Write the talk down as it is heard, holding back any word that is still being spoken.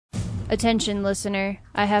Attention, listener,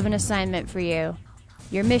 I have an assignment for you.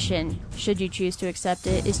 Your mission, should you choose to accept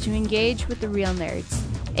it, is to engage with the Real Nerds,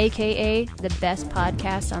 aka the best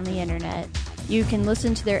podcast on the internet. You can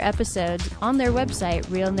listen to their episodes on their website,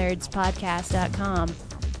 realnerdspodcast.com.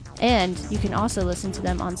 And you can also listen to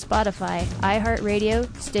them on Spotify,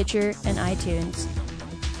 iHeartRadio, Stitcher, and iTunes.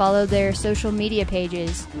 Follow their social media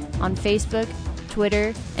pages on Facebook,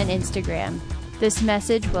 Twitter, and Instagram. This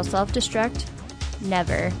message will self-destruct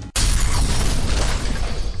never.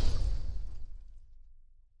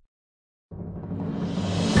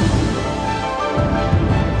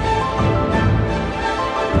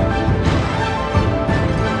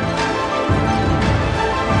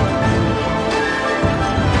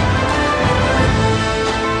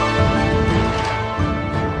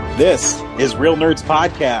 This is Real Nerds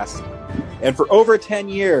Podcast, and for over 10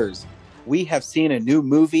 years, we have seen a new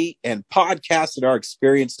movie and podcasted our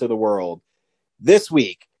experience to the world. This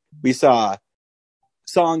week, we saw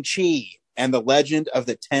Shang-Chi and the Legend of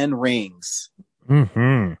the Ten Rings.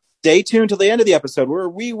 Mm-hmm. Stay tuned till the end of the episode where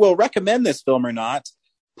we will recommend this film or not,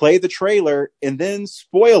 play the trailer, and then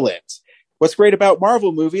spoil it. What's great about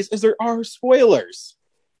Marvel movies is there are spoilers.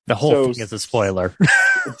 The whole thing is a spoiler.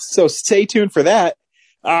 So stay tuned for that.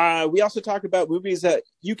 We also talk about movies that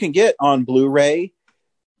you can get on Blu-ray,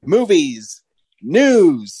 movies,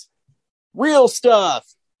 news, real stuff,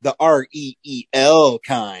 the REEL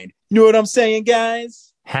kind. You know what I'm saying,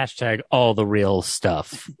 guys? Hashtag all the real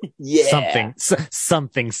stuff. Yeah.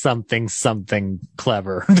 Something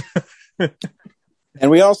clever.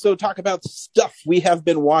 And we also talk about stuff we have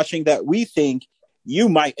been watching that we think you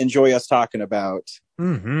might enjoy us talking about.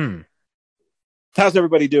 Mm-hmm. How's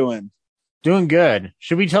everybody doing? Doing good.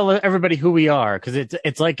 Should we tell everybody who we are? Because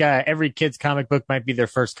it's like every kid's comic book might be their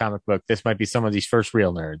first comic book. This might be some of these first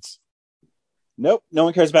real nerds. Nope, no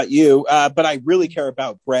one cares about you. But I really care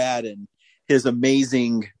about Brad and his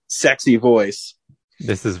amazing, sexy voice.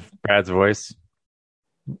 This is Brad's voice.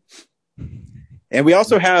 And we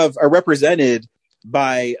also are represented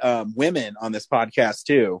by women on this podcast,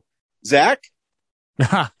 too. Zach?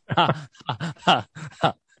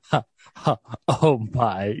 Oh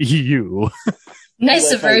my, you. Nice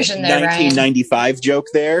subversion there, Ryan. 1995 joke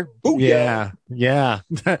there. Booyah. Yeah.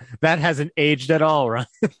 That hasn't aged at all, right?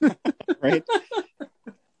 Right.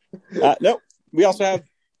 No, we also have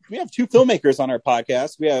two filmmakers on our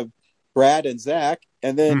podcast. We have Brad and Zach,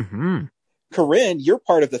 and then Corinne, you're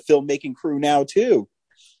part of the filmmaking crew now too.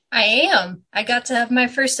 I am. I got to have my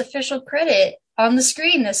first official credit on the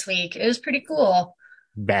screen this week. It was pretty cool.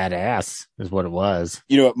 Badass is what it was.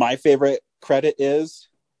 You know what my favorite credit is?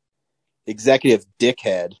 Executive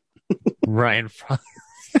dickhead. Ryan.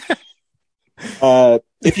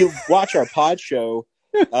 If you watch our pod show,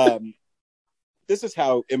 this is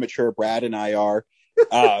how immature Brad and I are.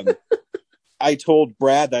 I told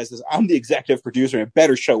Brad that I'm the executive producer and it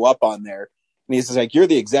better show up on there. And he says, like, you're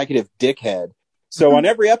the executive dickhead. So on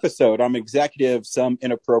every episode, I'm executive some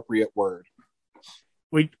inappropriate word.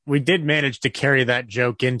 We did manage to carry that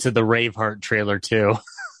joke into the Braveheart trailer too.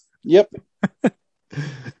 Yep.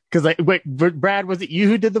 Because wait, Brad, was it you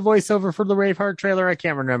who did the voiceover for the Braveheart trailer? I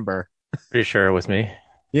can't remember. Pretty sure it was me.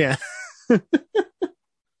 Yeah.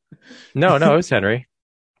 No, it was Henry.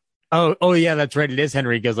 Oh yeah, that's right. It is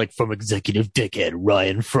Henry. He goes like, from executive dickhead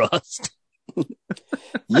Ryan Frost.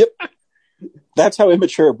 Yep. That's how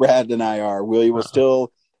immature Brad and I are. We will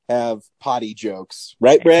still have potty jokes.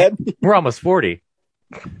 Right, Brad? We're almost 40.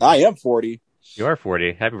 I am 40. You are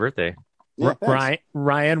 40. Happy birthday. Yeah,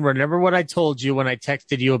 Ryan, remember what I told you when I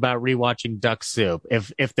texted you about rewatching Duck Soup?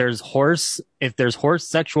 If there's horse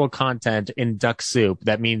sexual content in Duck Soup,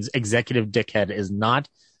 that means executive dickhead is not,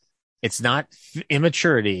 it's not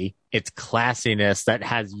immaturity, it's classiness that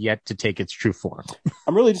has yet to take its true form.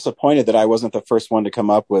 I'm really disappointed that I wasn't the first one to come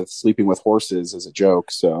up with sleeping with horses as a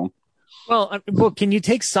joke, so. Well, can you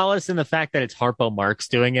take solace in the fact that it's Harpo Marx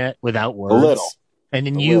doing it without words? A little.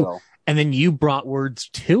 And then you brought words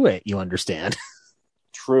to it, you understand?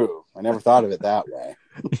 True. I never thought of it that way.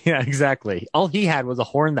 Yeah, exactly. All he had was a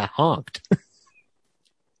horn that honked.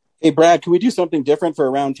 Hey, Brad, can we do something different for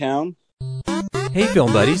Around Town? Hey,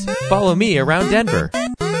 film buddies, follow me around Denver.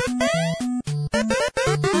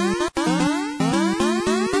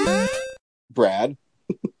 Brad?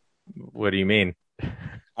 What do you mean?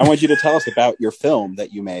 I want you to tell us about your film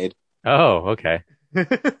that you made. Oh, okay.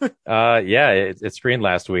 Yeah, it screened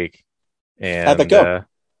last week. And, how'd that go?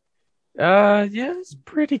 Yeah, it's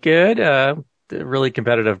pretty good. Really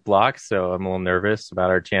competitive block, so I'm a little nervous about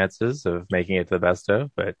our chances of making it to the best of,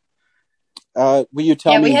 but will you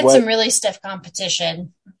tell me we had what... some really stiff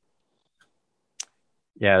competition.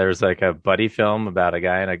 Yeah, there was like a buddy film about a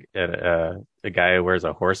guy and a guy who wears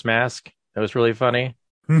a horse mask. That was really funny.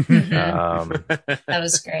 That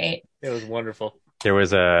was great. It was wonderful. There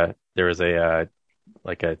was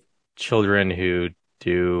like a children who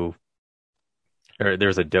do, or there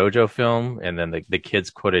was a dojo film, and then the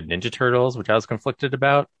kids quoted Ninja Turtles, which I was conflicted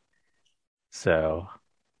about. So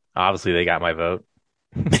obviously they got my vote.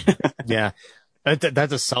 Yeah,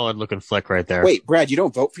 that's a solid looking flick right there. Wait, Brad, you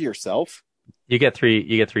don't vote for yourself? You get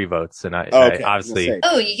three votes, and Oh, okay. I obviously.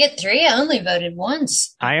 Oh, you get 3? I only voted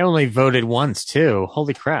once. I only voted once too.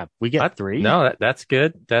 Holy crap, we get 3. No, that's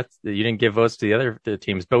good. You didn't give votes to the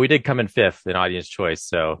teams, but we did come in 5th in audience choice,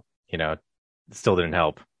 so it still didn't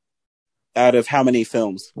help. Out of how many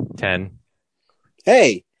films? 10.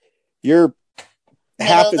 Hey, you're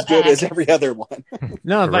half Middle as of the good pack. as every other one.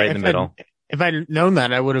 No, Right in the middle. If I'd known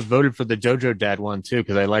that, I would have voted for the JoJo Dad one too,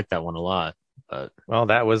 because I like that one a lot. But Well,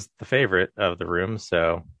 that was the favorite of the room,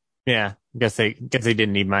 so yeah, guess they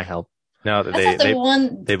didn't need my help. no, I thought the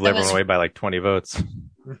one they've that led was- everyone away by like 20 votes.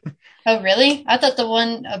 Oh, really? I thought the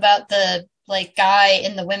one about the guy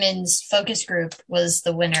in the women's focus group was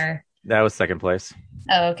the winner. That was second place.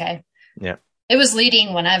 Oh, okay. Yeah. It was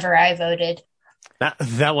leading whenever I voted.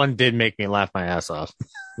 That one did make me laugh my ass off.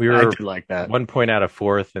 We I were did like that. 1 point out of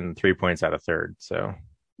 4th and 3 points out of 3rd. So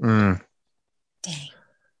Dang.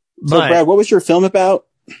 So, Brad, what was your film about?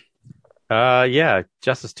 yeah,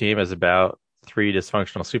 Justice Team is about 3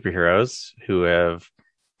 dysfunctional superheroes who have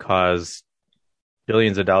caused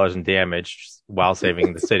billions of dollars in damage while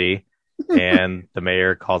saving the city, and the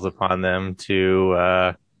mayor calls upon them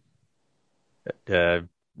to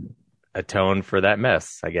atone for that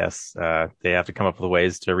mess. I guess they have to come up with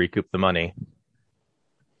ways to recoup the money.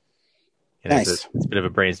 And Nice. it's a bit of a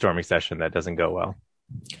brainstorming session that doesn't go well.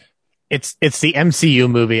 It's the MCU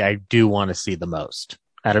movie I do want to see the most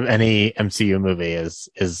out of any MCU movie is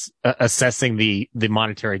assessing the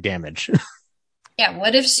monetary damage. Yeah,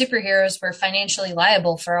 what if superheroes were financially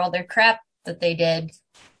liable for all their crap that they did?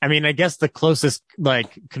 I mean, I guess the closest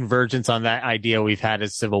convergence on that idea we've had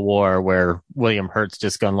is Civil War, where William Hurt's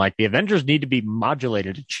just gone like the Avengers need to be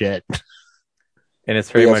modulated to shit. And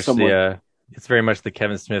it's very Yeah, much it's very much the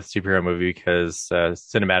Kevin Smith superhero movie because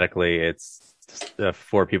cinematically it's just,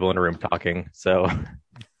 4 people in a room talking. So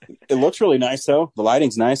It looks really nice, though. The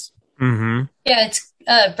lighting's nice. Mm-hmm. Yeah, it's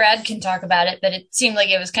Brad can talk about it, but it seemed like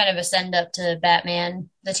it was kind of a send up to Batman,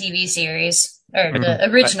 the TV series, or the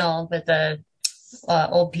original with the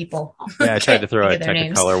old people. yeah, I tried to throw a Think of their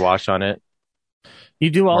names. Technicolor wash on it. You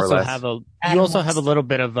do More or also less. have a Animals. little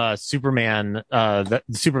bit of Superman, the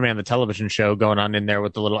Superman the television show going on in there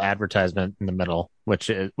with the little advertisement in the middle, which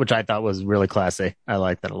I thought was really classy. I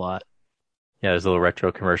like that a lot. Yeah, there's a little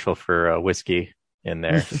retro commercial for whiskey in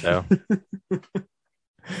there. So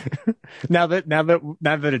Now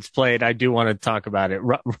that it's played, I do want to talk about it.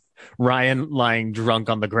 Ryan lying drunk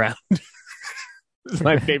on the ground. It's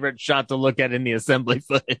my favorite shot to look at in the assembly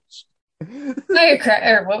footage.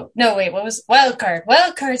 What was Wild Card?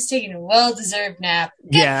 Wild Card's taking a well-deserved nap.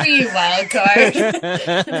 Good Yeah. for you, Wild Card.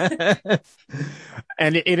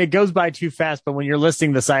 And it goes by too fast, but when you're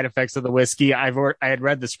listing the side effects of the whiskey, I had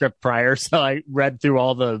read the script prior, so I read through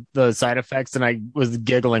all the side effects, and I was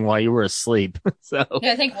giggling while you were asleep. So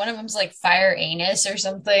Yeah, I think one of them's like fire anus or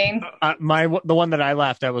something. the one that I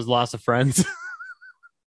laughed at was loss of friends.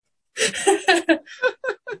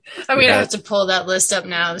 I'm gonna have to pull that list up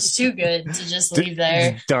now. It's too good to just leave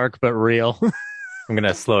there. Dark but real. I'm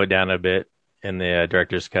gonna slow it down a bit in the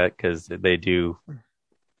director's cut because they go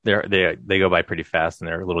by pretty fast and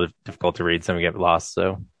they're a little difficult to read. Some get lost.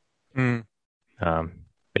 So, Mm. but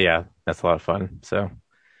yeah, that's a lot of fun. So,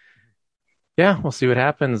 yeah, we'll see what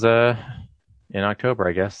happens in October,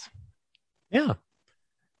 I guess. Yeah.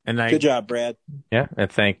 And Good job, Brad. Yeah,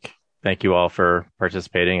 and thank you all for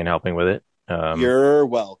participating and helping with it. You're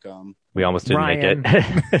welcome. We almost didn't Ryan. make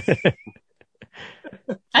it.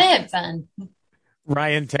 I had fun.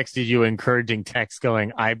 Ryan texted you encouraging text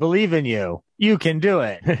going, I believe in you. You can do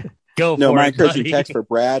it. Go No, for my it, encouraging buddy. text for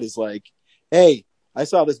Brad is like, hey, I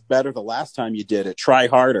saw this better the last time you did it. Try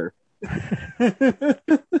harder.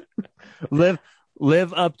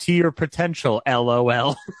 live up to your potential,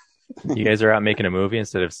 LOL. You guys are out making a movie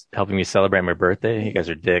instead of helping me celebrate my birthday. You guys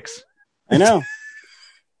are dicks. I know.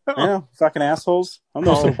 I know. Fucking assholes. I'm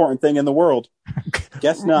the most Oh. important thing in the world.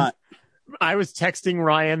 Guess not. I was texting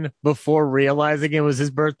Ryan before realizing it was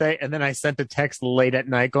his birthday, and then I sent a text late at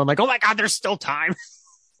night going like, oh my God, there's still time.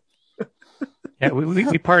 Yeah, we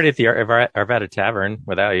partied at the Arvada Tavern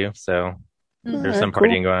without you, so there's some cool.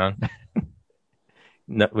 partying going on.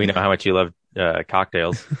 No, we know how much you love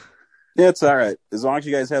cocktails. Yeah, it's all right. As long as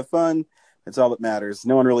you guys have fun, It's all that matters.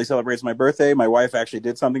 No one really celebrates my birthday. My wife actually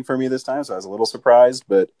did something for me this time, so I was a little surprised.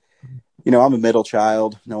 But, I'm a middle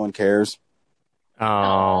child. No one cares.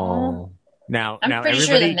 Oh. Now, I'm pretty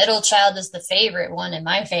sure the middle child is the favorite one in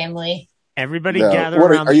my family. Everybody gather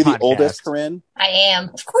around Are you the podcast. oldest, Corinne? I am.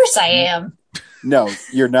 Of course I am. No,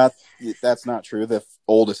 you're not. That's not true. The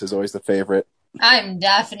oldest is always the favorite. I'm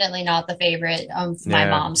definitely not the favorite of my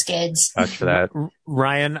mom's kids. Vouch for that.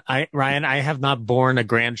 Ryan, I have not borne a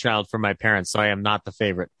grandchild from my parents, so I am not the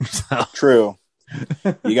favorite. So. True.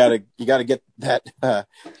 You gotta get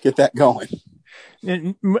that going.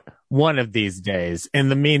 One of these days. In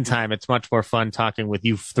the meantime, it's much more fun talking with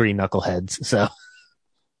you three knuckleheads. So,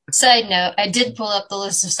 side note, I did pull up the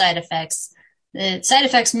list of side effects. The side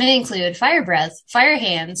effects may include fire breath, fire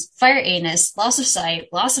hands, fire anus, loss of sight,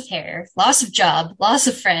 loss of hair, loss of job, loss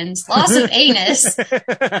of friends, loss of anus,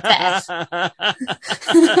 death.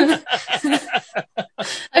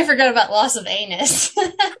 I forgot about loss of anus.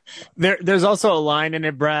 There's also a line in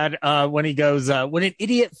it, Brad, when he goes, when an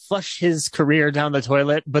idiot flushed his career down the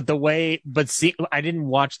toilet, see, I didn't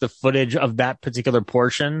watch the footage of that particular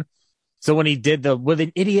portion. So when he did would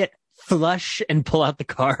an idiot flush and pull out the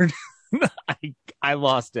card? I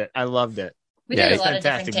lost it. I loved it. We did a lot of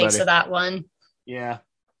different takes of that one. Yeah.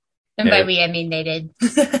 And by we, I mean they did.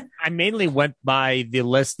 I mainly went by the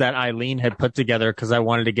list that Eileen had put together because I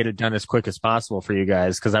wanted to get it done as quick as possible for you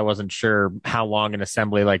guys because I wasn't sure how long an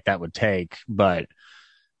assembly like that would take. But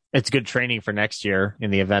it's good training for next year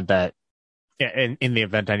in the event that in the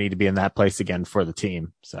event I need to be in that place again for the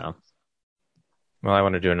team. So. Well, I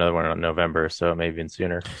want to do another one in November, so maybe even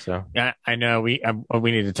sooner. So yeah, I know we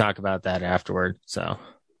need to talk about that afterward. So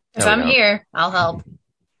if I'm here, I'll help.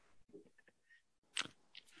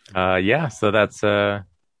 Yeah. So that's my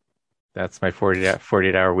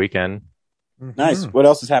 48-hour weekend. Nice. What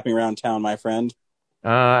else is happening around town, my friend?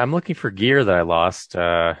 I'm looking for gear that I lost.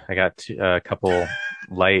 I got a couple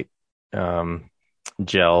light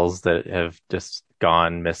gels that have just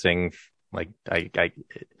gone missing. Like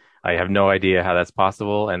I have no idea how that's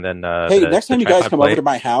possible. And then, hey, next time you guys come over to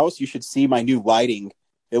my house, you should see my new lighting.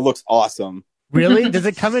 It looks awesome. Really? Does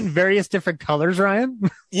it come in various different colors, Ryan?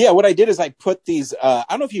 Yeah. What I did is I put these, I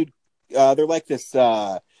don't know if they're like this,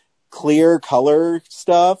 clear color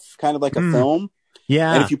stuff, kind of like a film.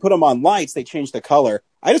 Yeah. And if you put them on lights, they change the color.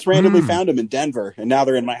 I just randomly found them in Denver and now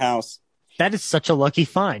they're in my house. That is such a lucky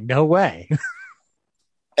find. No way.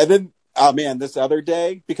 And then, oh man, this other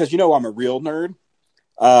day, because I'm a real nerd.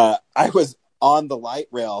 I was on the light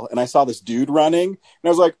rail and I saw this dude running and I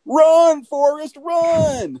was like, run, Forrest,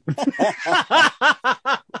 run.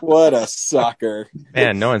 What a sucker.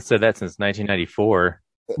 Man, no one said that since 1994.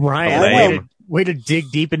 Ryan, way to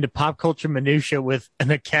dig deep into pop culture minutia with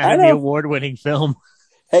an Academy Award winning film.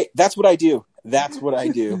 Hey, that's what I do.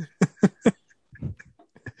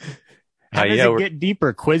 How does it get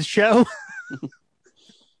deeper? Quiz show?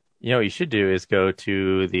 What you should do is go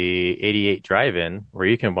to the 88 Drive-In where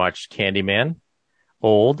you can watch Candyman,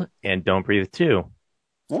 Old, and Don't Breathe 2.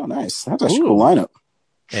 Oh, nice. That's a cool lineup.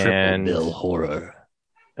 And Triple bill horror.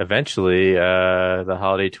 Eventually, the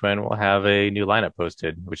Holiday Twin will have a new lineup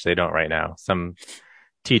posted, which they don't right now. Some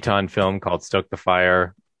Teton film called Stoke the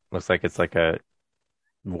Fire. Looks like it's like a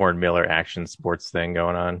Warren Miller action sports thing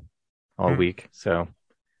going on all week. So,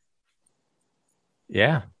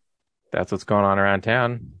 yeah, that's what's going on around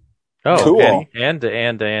town. Oh, cool. And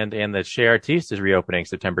the Chez Artiste is reopening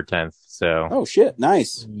September 10th. So, oh shit,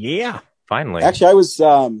 nice. Yeah, finally. Actually, I was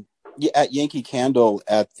at Yankee Candle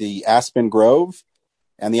at the Aspen Grove,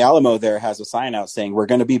 and the Alamo there has a sign out saying we're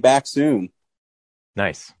going to be back soon.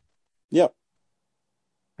 Nice. Yep.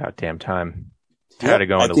 About damn time. Tired of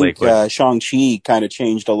going to Lakewood. Lakewood. Shang-Chi kind of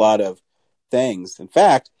changed a lot of things. In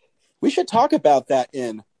fact, we should talk about that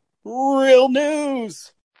in real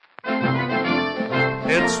news.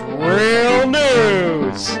 It's real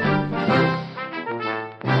news.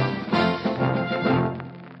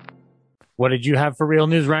 What did you have for real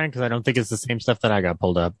news, Ryan? Because I don't think it's the same stuff that I got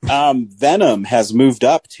pulled up. Venom has moved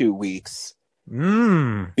up 2 weeks.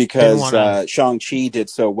 Because Shang-Chi did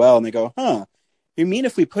so well, and they go, you mean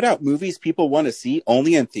if we put out movies people want to see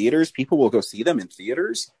only in theaters, people will go see them in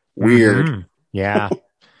theaters? Weird. Yeah.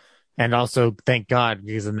 And also, thank God,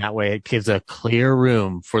 because in that way, it gives a clear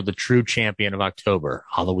room for the true champion of October,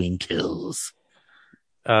 Halloween Kills.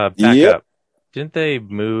 Back up. Didn't they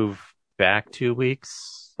move back 2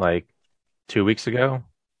 weeks, like 2 weeks ago?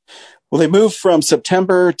 Well, they moved from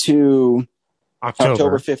September to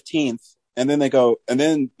October 15th. And then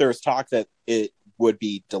then there's talk that it would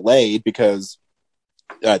be delayed because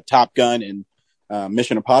Top Gun and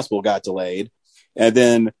Mission Impossible got delayed. And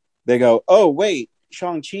then they go, oh, wait.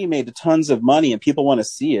 Shang-Chi made tons of money and people want to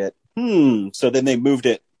see it. So then they moved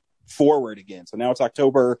it forward again. So now it's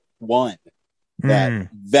October 1 that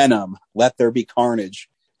Venom, Let There Be Carnage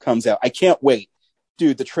comes out. I can't wait.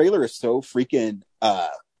 Dude, the trailer is so freaking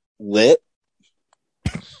lit.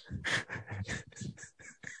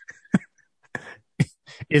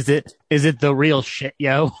 Is it the real shit,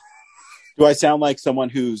 yo? Do I sound like someone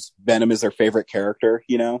whose Venom is their favorite character,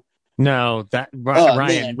 you know? No, Ryan,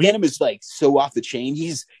 man, Venom is like so off the chain.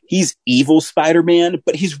 He's evil Spider-Man,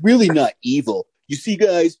 but he's really not evil. You see,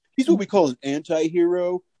 guys, he's what we call an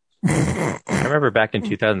anti-hero. I remember back in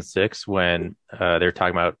 2006 when they were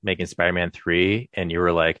talking about making Spider-Man 3, and you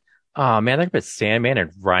were like, oh man, they're going to put Sandman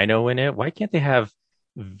and Rhino in it. Why can't they have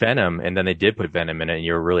Venom? And then they did put Venom in it, and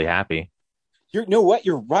you were really happy. You know what?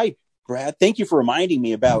 You're right, Brad. Thank you for reminding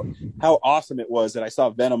me about how awesome it was that I saw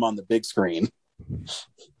Venom on the big screen.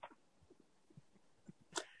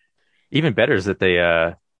 Even better is that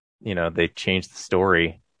they changed the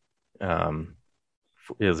story.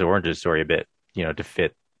 It was the origin story a bit, to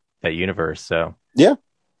fit that universe. So yeah,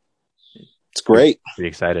 it's great. Pretty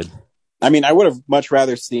excited. I mean, I would have much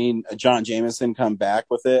rather seen John Jameson come back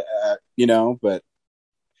with it, but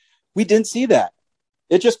we didn't see that.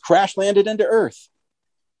 It just crash landed into Earth.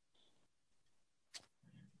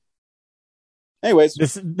 Anyways,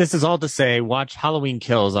 this is all to say, watch Halloween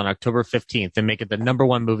Kills on October 15th and make it the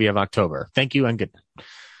 #1 movie of October. Thank you and good night.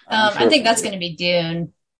 I think that's going to be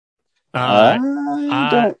Dune.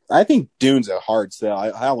 I think Dune's a hard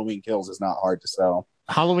sell. Halloween Kills is not hard to sell.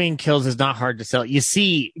 Halloween Kills is not hard to sell. You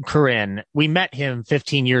see, Corinne, we met him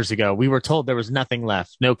 15 years ago. We were told there was nothing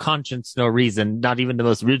left. No conscience, no reason, not even the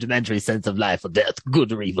most rudimentary sense of life or death,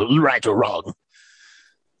 good or evil, right or wrong.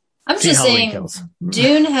 I'm just saying,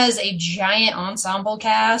 Dune has a giant ensemble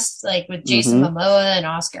cast, like with Jason Momoa and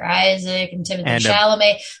Oscar Isaac and Timothée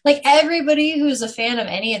Chalamet. Like everybody who's a fan of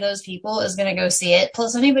any of those people is going to go see it.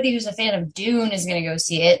 Plus anybody who's a fan of Dune is going to go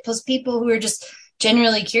see it. Plus people who are just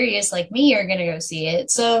generally curious like me are going to go see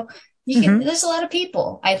it. So there's a lot of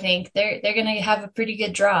people. I think they're going to have a pretty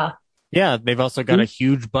good draw. Yeah, they've also got a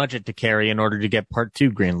huge budget to carry in order to get part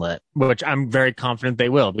 2 greenlit, which I'm very confident they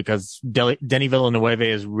will, because Denis Villeneuve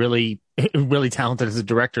is really, really talented as a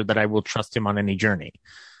director that I will trust him on any journey.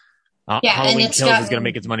 Halloween Kills is going to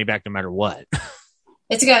make its money back no matter what.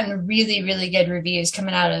 It's gotten really, really good reviews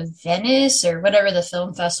coming out of Venice or whatever the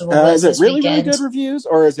film festival was. Is it really, really good reviews,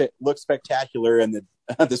 or is it look spectacular and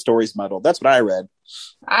the story's muddled? That's what I read.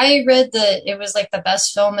 I read that it was like the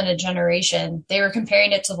best film in a generation. They were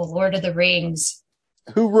comparing it to The Lord of the Rings.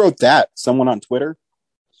 Who wrote that? Someone on Twitter?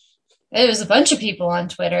 It was a bunch of people on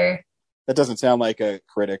Twitter. That doesn't sound like a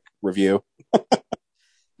critic review. I don't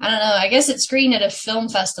know. I guess it screened at a film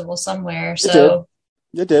festival somewhere. So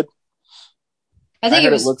it did. I think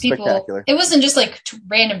it was people. It wasn't just like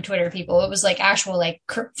random Twitter people. It was like actual like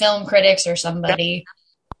film critics or somebody.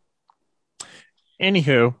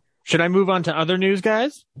 Anywho, should I move on to other news,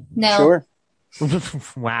 guys? No. Sure.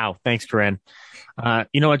 Wow. Thanks, Corinne.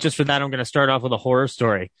 You know what? Just for that, I'm going to start off with a horror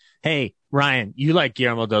story. Hey, Ryan, you like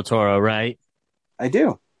Guillermo del Toro, right? I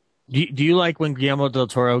do. Do you like when Guillermo del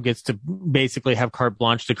Toro gets to basically have carte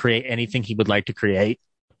blanche to create anything he would like to create?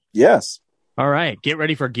 Yes. All right. Get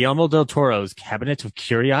ready for Guillermo del Toro's Cabinet of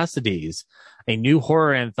Curiosities, a new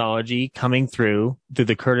horror anthology coming through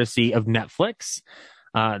the courtesy of Netflix.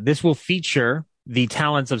 This will feature the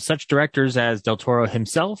talents of such directors as Del Toro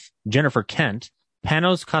himself, Jennifer Kent,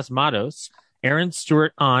 Panos Cosmatos, Aaron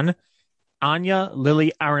Stewart-Ahn, Anya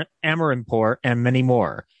Lily Amaripour, and many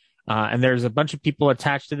more. And there's a bunch of people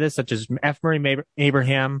attached to this, such as F. Murray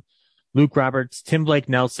Abraham, Luke Roberts, Tim Blake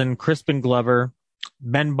Nelson, Crispin Glover,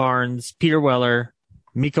 Ben Barnes, Peter Weller,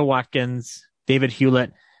 Mika Watkins, David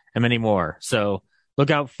Hewlett, and many more. So look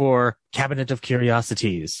out for Cabinet of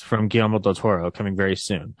Curiosities from Guillermo del Toro coming very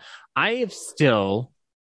soon. I have still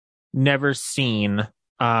never seen. Wait,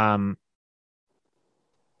 am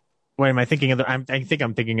I thinking of the? I think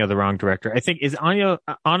I'm thinking of the wrong director. I think is Anna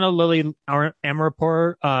Lily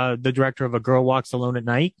Amaripour the director of A Girl Walks Alone at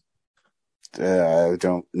Night? I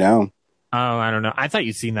don't know. Oh, I don't know. I thought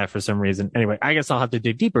you'd seen that for some reason. Anyway, I guess I'll have to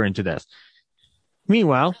dig deeper into this.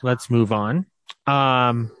 Meanwhile, let's move on.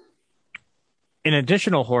 In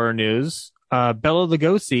additional horror news, Bela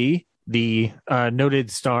Lugosi, the noted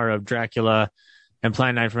star of Dracula and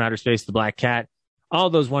Plan 9 from Outer Space, The Black Cat, all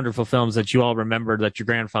those wonderful films that you all remember that your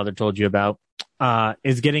grandfather told you about,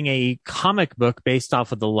 is getting a comic book based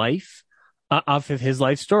off of the life of his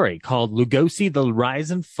life story called Lugosi, The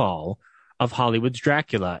Rise and Fall of Hollywood's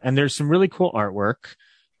Dracula. And there's some really cool artwork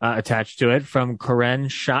attached to it from Karen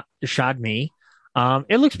Shadmi.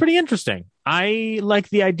 It looks pretty interesting. I like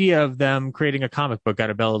the idea of them creating a comic book out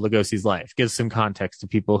of Bela Lugosi's life. Gives some context to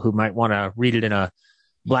people who might want to read it in a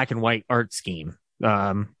black and white art scheme.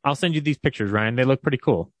 I'll send you these pictures, Ryan. They look pretty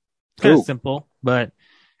cool. It's kind of simple, but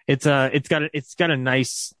it's got a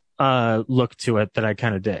nice look to it that I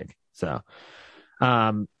kind of dig. So,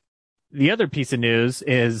 the other piece of news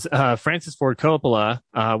is Francis Ford Coppola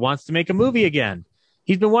wants to make a movie again.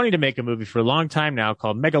 He's been wanting to make a movie for a long time now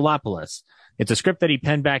called Megalopolis. It's a script that he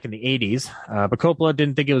penned back in the 80s, but Coppola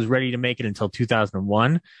didn't think it was ready to make it until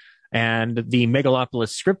 2001. And the Megalopolis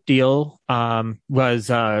script deal was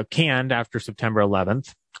canned after September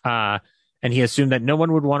 11th. And he assumed that no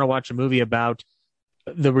one would want to watch a movie about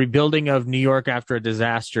the rebuilding of New York after a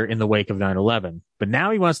disaster in the wake of 9/11. But now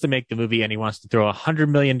he wants to make the movie, and he wants to throw $100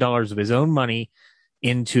 million of his own money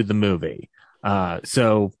into the movie.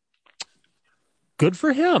 So good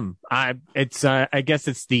for him. I guess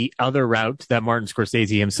it's the other route that Martin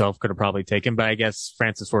Scorsese himself could have probably taken, but I guess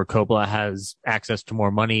Francis Ford Coppola has access to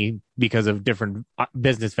more money because of different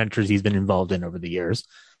business ventures he's been involved in over the years.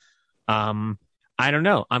 I don't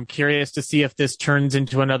know. I'm curious to see if this turns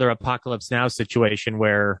into another Apocalypse Now situation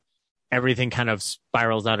where everything kind of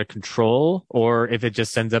spirals out of control, or if it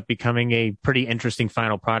just ends up becoming a pretty interesting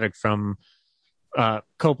final product from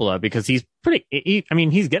Coppola, because he's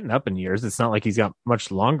he's getting up in years. It's not like he's got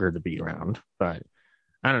much longer to be around, but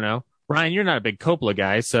I don't know. Ryan, you're not a big Coppola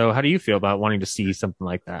guy, so how do you feel about wanting to see something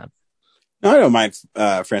like that? No, I don't mind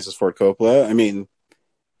Francis Ford Coppola. I mean,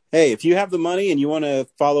 hey, if you have the money and you want to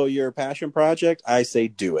follow your passion project, I say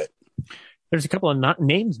do it. There's a couple of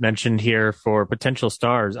names mentioned here for potential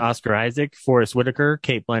stars: Oscar Isaac, Forrest Whitaker,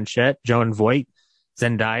 Cate Blanchett, Joan Voight,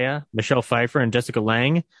 Zendaya, Michelle Pfeiffer, and Jessica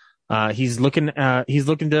Lange. He's looking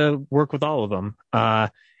to work with all of them.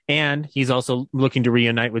 And he's also looking to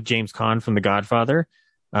reunite with James Caan from The Godfather.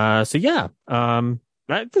 This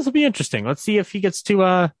will be interesting. Let's see if he gets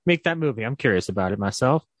to make that movie. I'm curious about it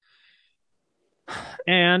myself.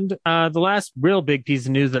 And the last real big piece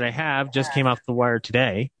of news that I have just came off the wire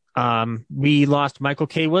today. We lost Michael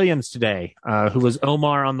K. Williams today, who was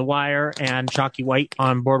Omar on The Wire and Chalky White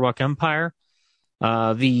on Boardwalk Empire.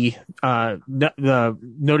 The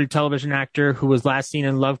noted television actor who was last seen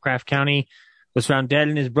in Lovecraft County was found dead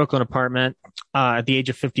in his Brooklyn apartment at the age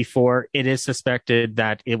of 54. It is suspected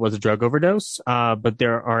that it was a drug overdose, but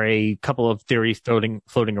there are a couple of theories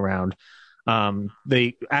floating around.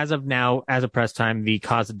 As of now, as of press time, the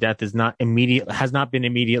cause of death has not been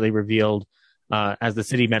immediately revealed, as the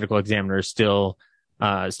city medical examiner is still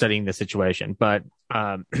studying the situation. But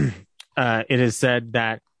it is said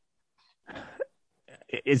that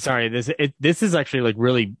this is actually like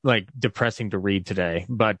really like depressing to read today.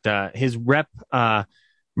 But his rep,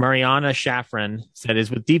 Mariana Shafran, said, "It's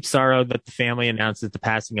with deep sorrow that the family announces the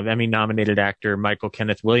passing of Emmy-nominated actor Michael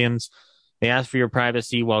Kenneth Williams. They ask for your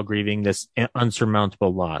privacy while grieving this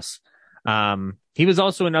unsurmountable loss." He was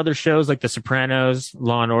also in other shows like The Sopranos,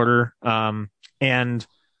 Law and Order. And,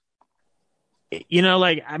 you know,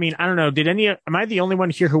 like, I mean, I don't know. Am I the only one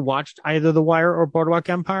here who watched either The Wire or Boardwalk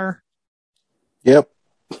Empire? Yep.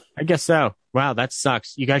 I guess so. Wow, that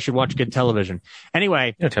sucks. You guys should watch good television.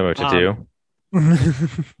 Anyway. Don't tell me what to do.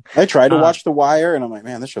 I tried to watch The Wire, and I'm like,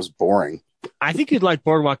 man, this show's boring. I think you'd like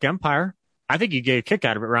Boardwalk Empire. I think you'd get a kick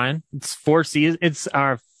out of it, Ryan. It's 4 seasons. It's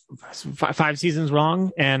 5 seasons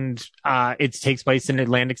long, and it takes place in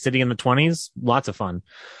Atlantic City in the 20s. Lots of fun.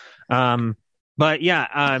 But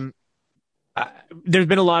yeah, there's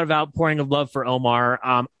been a lot of outpouring of love for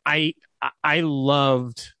Omar. I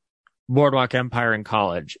loved Boardwalk Empire in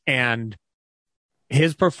college, and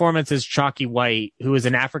his performance as Chalky White, who is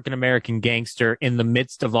an African-American gangster in the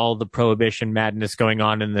midst of all the prohibition madness going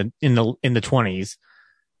on in the 20s.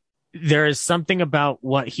 There is something about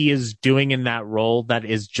what he is doing in that role that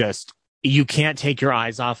is just, you can't take your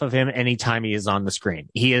eyes off of him anytime he is on the screen.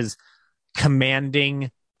 He is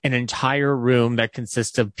commanding an entire room that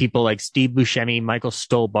consists of people like Steve Buscemi, Michael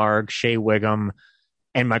Stolbarg, Shea Wiggum,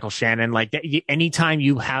 and Michael Shannon. Like, anytime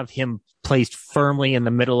you have him placed firmly in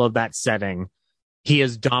the middle of that setting, he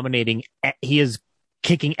is dominating. He is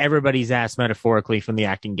kicking everybody's ass metaphorically from the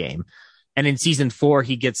acting game. And in season 4,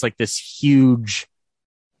 he gets like this huge,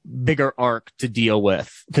 bigger arc to deal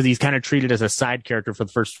with, because he's kind of treated as a side character for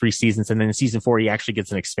the first 3 seasons. And then in season 4, he actually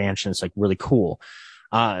gets an expansion. It's like really cool.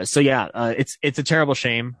 It's a terrible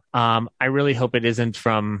shame. I really hope it isn't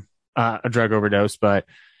from a drug overdose, but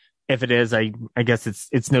if it is, I guess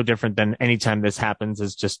it's no different than anytime this happens,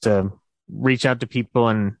 is just to reach out to people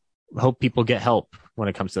and hope people get help when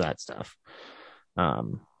it comes to that stuff.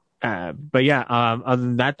 But yeah, other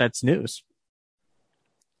than that, that's news.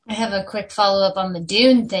 I have a quick follow-up on the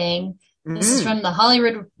Dune thing. This is from the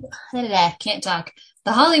Hollywood. Can't talk.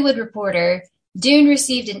 The Hollywood Reporter. Dune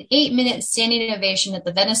received an 8-minute standing ovation at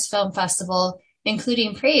the Venice Film Festival,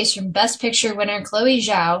 including praise from Best Picture winner Chloe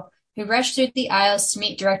Zhao, who rushed through the aisles to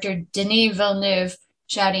meet director Denis Villeneuve,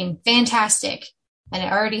 shouting, "Fantastic!" And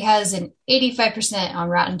it already has an 85% on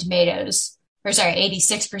Rotten Tomatoes.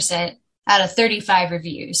 86% out of 35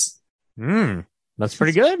 reviews. That's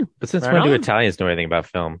pretty good. But since Right when do on. Italians know anything about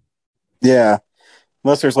film? Yeah.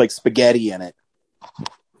 Unless there's like spaghetti in it.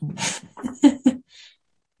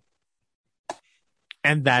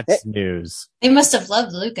 And that's news. They must have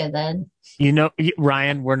loved Luca then. You know,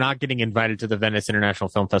 Ryan, we're not getting invited to the Venice International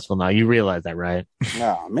Film Festival now. You realize that, right?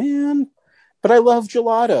 Oh, man. But I love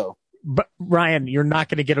gelato. But Ryan, you're not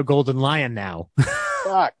going to get a Golden Lion now.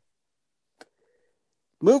 Fuck.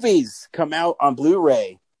 Movies come out on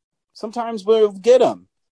Blu-ray. Sometimes we'll get them.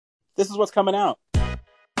 This is what's coming out.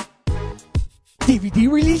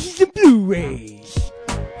 DVD releases and Blu-rays.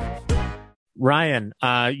 Ryan,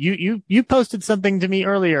 you posted something to me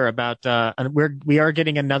earlier about we are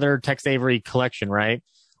getting another Tex Avery collection, right?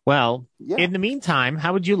 Well, Yeah. in the meantime,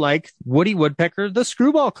 how would you like Woody Woodpecker the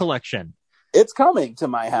Screwball collection? It's coming to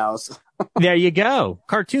my house. There you go.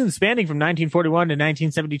 Cartoons spanning from 1941 to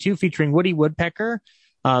 1972 featuring Woody Woodpecker,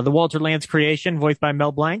 the Walter Lantz creation voiced by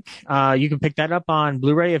Mel Blanc. You can pick that up on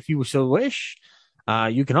Blu-ray if you so wish.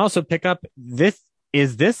 You can also pick up this.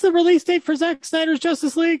 Is this the release date for Zack Snyder's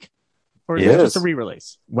Justice League? Or is it Yes. just a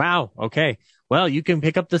re-release? Wow. Okay. Well, you can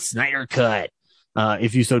pick up the Snyder Cut.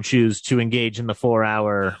 If you so choose to engage in the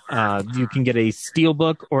 4-hour, you can get a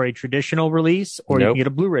steelbook or a traditional release, or you Nope. can get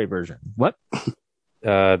a Blu-ray version. What?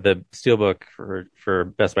 The steelbook for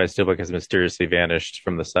Best Buy Steelbook has mysteriously vanished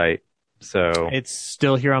from the site. So It's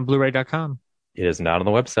still here on Blu-ray.com. it is not on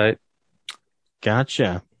the website.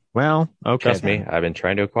 Gotcha. Well, okay. Trust me, I've been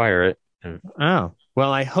trying to acquire it. Oh,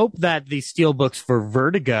 well, I hope that the steelbooks for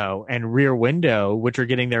Vertigo and Rear Window, which are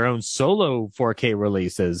getting their own solo 4K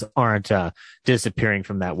releases, aren't disappearing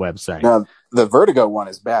from that website. Now, the Vertigo one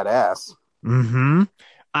is badass. Mm-hmm.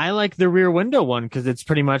 I like the Rear Window one because it's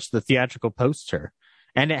pretty much the theatrical poster.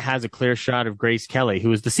 And it has a clear shot of Grace Kelly,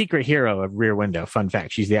 who is the secret hero of Rear Window. Fun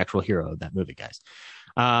fact, she's the actual hero of that movie, guys.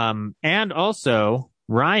 And also,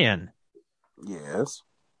 Ryan, Yes.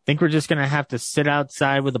 think we're just going to have to sit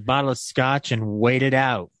outside with a bottle of scotch and wait it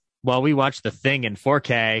out while we watch The Thing in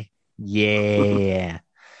 4K. Yeah.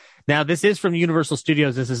 Now, this is from Universal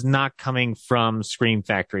Studios. This is not coming from Scream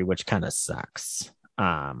Factory, which kind of sucks.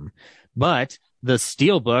 But the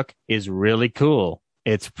Steelbook is really cool.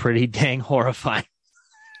 It's pretty dang horrifying.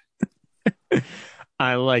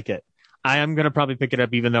 I like it. I am going to probably pick it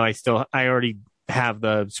up, even though I already have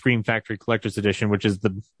the Scream Factory Collector's Edition, which is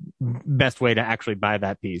the best way to actually buy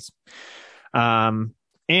that piece. And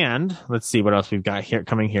let's see what else we've got here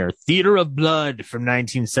coming here. Theater of Blood from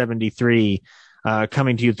 1973,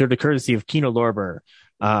 coming to you through the courtesy of Kino Lorber.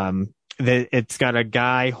 It's got a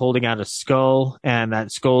guy holding out a skull, and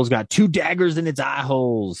that skull's got 2 daggers in its eye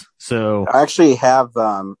holes. So I actually have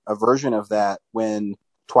a version of that when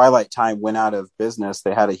Twilight Time went out of business.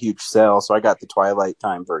 They had a huge sale, so I got the Twilight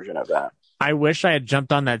Time version of that. I wish I had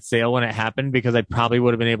jumped on that sale when it happened, because I probably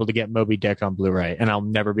would have been able to get Moby Dick on Blu-ray, and I'll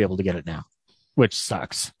never be able to get it now, which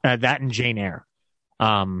sucks. That and Jane Eyre.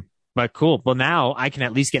 But cool. Well, now I can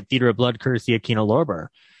at least get Theater of Blood courtesy of Kino Lorber,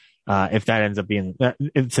 if that ends up being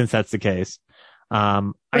since that's the case. Wait,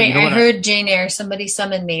 I heard Jane Eyre. Somebody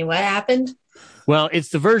summoned me. What happened? Well, it's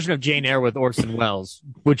the version of Jane Eyre with Orson Welles,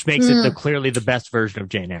 which makes it clearly the best version of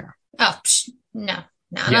Jane Eyre. Oh, no,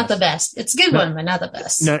 Yes. not the best. It's a good one, but not the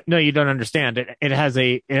best. No, you don't understand. It has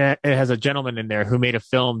a gentleman in there who made a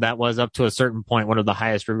film that was up to a certain point one of the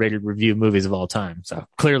highest rated review movies of all time. So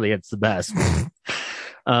clearly, it's the best.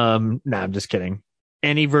 No, I'm just kidding.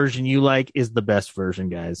 Any version you like is the best version,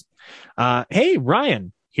 guys. Hey,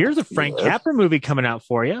 Ryan, here's a Frank Capra movie coming out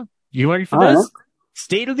for you. You ready for this? Right.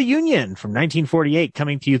 State of the Union from 1948,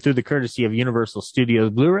 coming to you through the courtesy of Universal Studios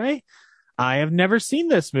Blu-ray. I have never seen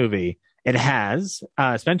this movie. It has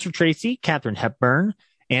Spencer Tracy, Katharine Hepburn,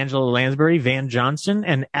 Angela Lansbury, Van Johnson,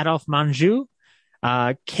 and Adolphe Menjou.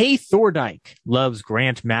 Kay Thorndike loves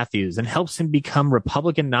Grant Matthews and helps him become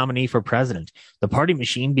Republican nominee for president. The party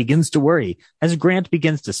machine begins to worry as Grant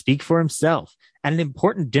begins to speak for himself. At an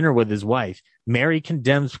important dinner with his wife, Mary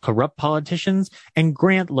condemns corrupt politicians, and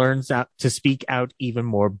Grant learns to speak out even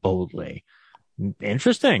more boldly.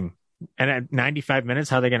 Interesting. And at 95 minutes,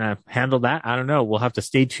 how they're going to handle that, I don't know. We'll have to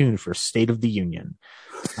stay tuned for State of the Union.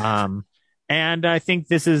 And I think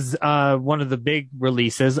this is one of the big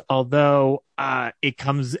releases, although it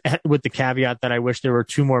comes with the caveat that I wish there were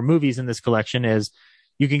 2 more movies in this collection. Is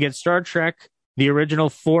you can get Star Trek, the original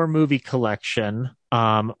 4-movie collection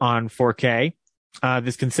on 4K.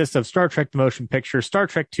 This consists of Star Trek: The Motion Picture, Star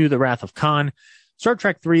Trek II: The Wrath of Khan, Star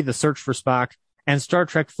Trek III: The Search for Spock, and Star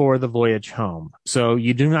Trek IV: The Voyage Home. So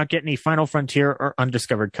you do not get any Final Frontier or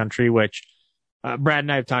Undiscovered Country, which Brad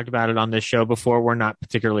and I have talked about it on this show before. We're not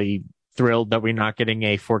particularly thrilled that we're not getting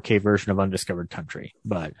a 4K version of Undiscovered Country,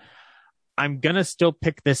 but I'm going to still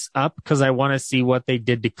pick this up because I want to see what they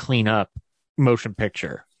did to clean up Motion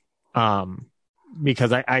Picture.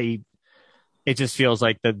 Because it just feels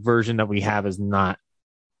like the version that we have is not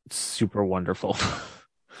super wonderful.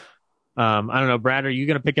 I don't know, Brad, are you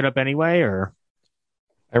going to pick it up anyway, or?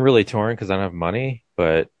 I'm really torn because I don't have money,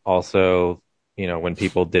 but also, when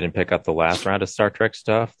people didn't pick up the last round of Star Trek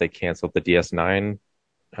stuff, they canceled the DS9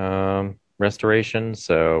 restoration.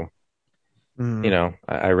 So,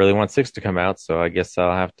 I really want 6 to come out, so I guess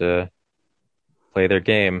I'll have to play their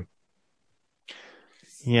game.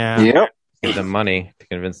 Yeah. Yep. Give them money to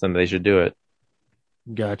convince them they should do it.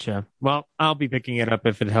 Gotcha. Well, I'll be picking it up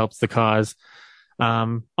if it helps the cause.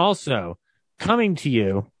 Also, coming to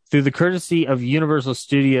you through the courtesy of Universal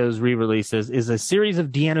Studios re-releases is a series of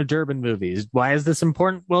Deanna Durbin movies. Why is this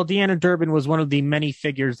important? Well, Deanna Durbin was one of the many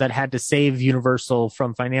figures that had to save Universal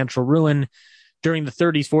from financial ruin during the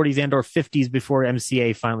 30s, 40s, and or 50s before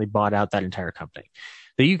MCA finally bought out that entire company.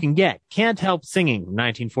 That you can get Can't Help Singing from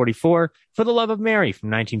 1944, For the Love of Mary from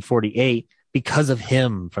 1948, Because of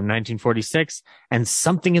Him from 1946, and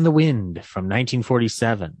Something in the Wind from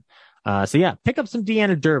 1947. So yeah, pick up some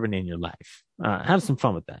Deanna Durbin in your life. Have some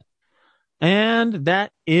fun with that. And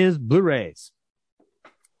that is Blu-rays.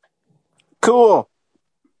 Cool.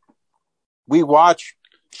 We watch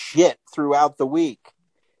shit throughout the week.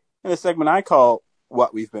 In a segment I call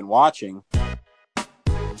What We've Been Watching.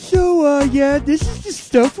 So, yeah, this is the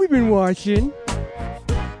stuff we've been watching.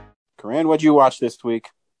 Corinne, what'd you watch this week?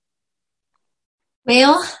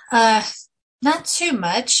 Well, not too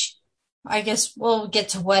much. I guess we'll get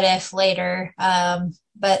to What If later.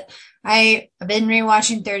 But I've been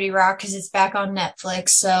rewatching 30 Rock because it's back on Netflix,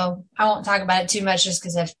 so I won't talk about it too much just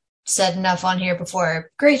because I've said enough on here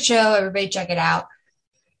before. Great show. Everybody check it out.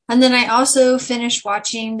 And then I also finished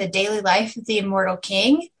watching The Daily Life of the Immortal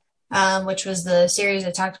King, which was the series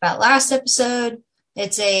I talked about last episode.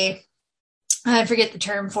 It's I forget the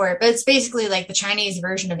term for it, but it's basically like the Chinese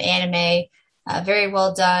version of anime. Very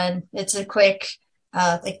well done. It's a quick,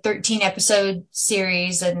 13 episode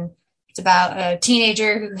series, and it's about a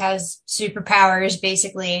teenager who has superpowers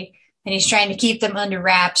basically, and he's trying to keep them under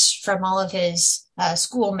wraps from all of his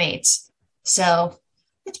schoolmates. So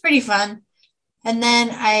it's pretty fun. And then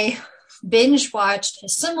I binge watched a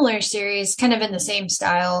similar series, kind of in the same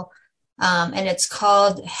style, and it's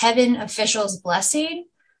called Heaven Official's Blessing,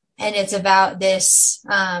 and it's about this.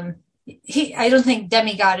 I don't think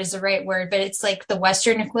demigod is the right word, but it's like the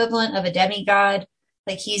Western equivalent of a demigod.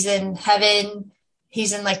 Like he's in heaven.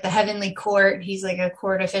 He's in like the heavenly court. He's like a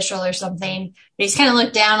court official or something. But he's kind of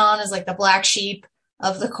looked down on as like the black sheep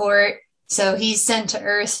of the court. So he's sent to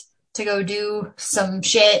Earth to go do some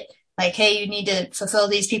shit. Like, hey, you need to fulfill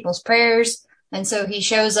these people's prayers. And so he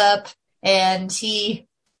shows up and he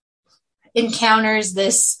encounters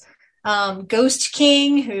this ghost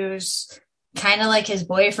king who's kind of like his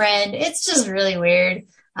boyfriend. It's just really weird.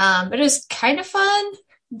 But it was kind of fun.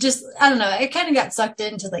 Just, I don't know. I kind of got sucked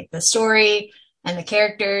into like the story and the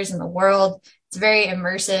characters and the world. It's very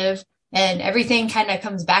immersive, and everything kind of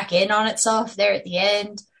comes back in on itself there at the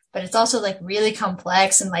end, but it's also like really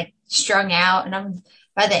complex and like strung out. And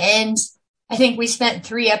by the end, I think we spent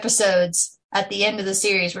 3 episodes at the end of the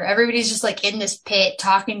series where everybody's just like in this pit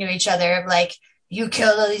talking to each other of like, you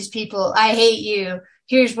killed all these people. I hate you.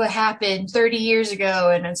 Here's what happened 30 years ago.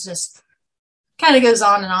 And it's just kind of goes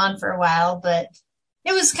on and on for a while, but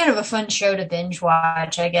it was kind of a fun show to binge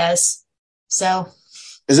watch, I guess. So,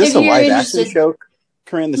 is this a live action show,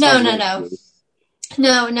 Corinne? No.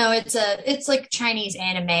 It's like Chinese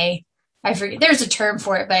anime. I forget. There's a term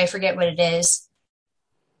for it, but I forget what it is.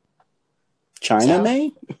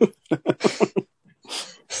 China-may?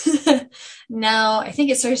 No, I think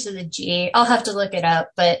it starts with a G. I'll have to look it up.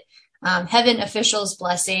 But Heaven Official's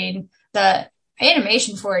Blessing, the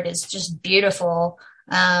animation for it is just beautiful.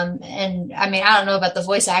 And I mean, I don't know about the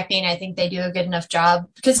voice acting. I think they do a good enough job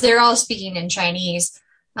because they're all speaking in Chinese,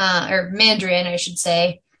 or Mandarin, I should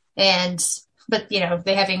say. But they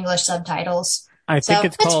have English subtitles. I think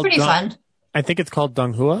it's called pretty fun. I think it's called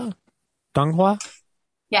Donghua. Donghua?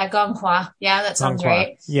 Yeah, Gonghua. Yeah, that sounds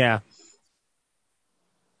right. Yeah.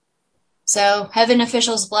 So, Heaven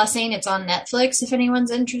Official's Blessing, it's on Netflix if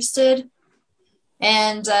anyone's interested.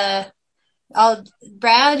 And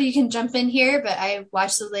Brad, you can jump in here, but I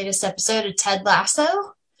watched the latest episode of Ted Lasso,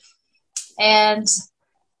 and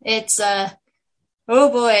it's oh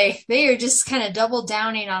boy, they are just kind of double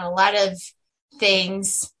downing on a lot of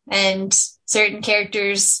things and certain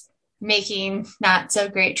characters making not so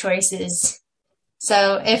great choices.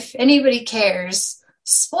 So if anybody cares,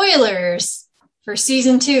 spoilers for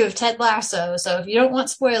season 2 of Ted Lasso. So if you don't want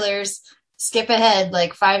spoilers, skip ahead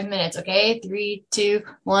like 5 minutes, okay? 3, 2,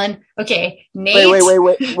 1. Okay, Nate.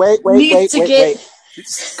 Wait.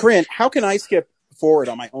 Corinne, how can I skip forward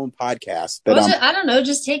on my own podcast? I don't know,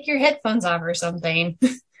 just take your headphones off or something.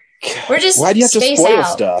 We're just Why do you have to spoil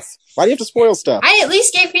stuff? Why do you have to spoil stuff? I at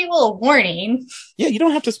least gave people a warning. Yeah, you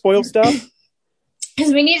don't have to spoil stuff.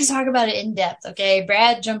 Because we need to talk about it in depth, okay?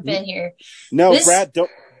 Brad, jump in here. No, Brad, don't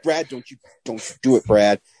you do it,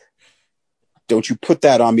 Brad. Don't you put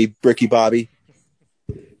that on me, Bricky Bobby.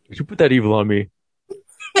 Don't you put that evil on me.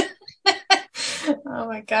 Oh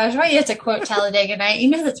my gosh, why you have to quote Talladega Night? You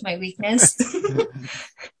know that's my weakness.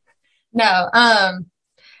 No,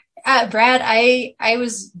 Brad, I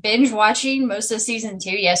was binge watching most of season 2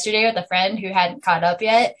 yesterday with a friend who hadn't caught up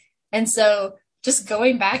yet. And so just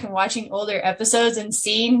going back and watching older episodes and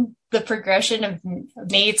seeing the progression of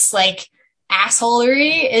Nate's like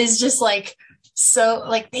assholery is just like, so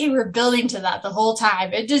like they were building to that the whole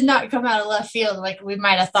time. It did not come out of left field like we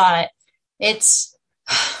might have thought. It's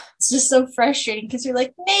just so frustrating because you're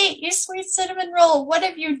like, Nate, you sweet cinnamon roll, what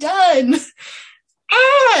have you done?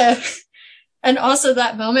 And also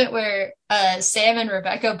that moment where Sam and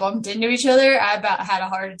Rebecca bumped into each other, I about had a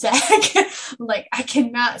heart attack. I'm like, I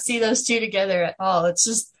cannot see those two together at all. It's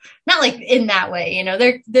just not like in that way, you know.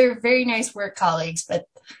 They're very nice work colleagues, but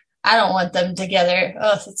I don't want them together.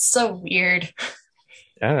 Oh, it's so weird.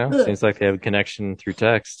 I don't know. Ugh. Seems like they have a connection through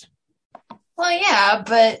text. Well, yeah,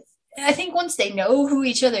 but I think once they know who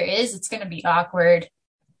each other is, it's going to be awkward.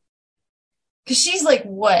 Because she's like,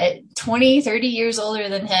 what, 20, 30 years older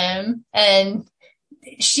than him. And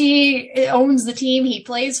she owns the team he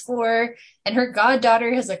plays for. And her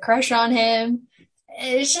goddaughter has a crush on him.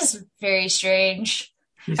 It's just very strange.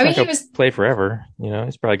 He play forever. You know,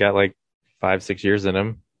 he's probably got like 5-6 years in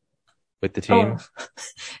him with the team. Oh.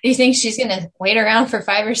 Do you think she's going to wait around for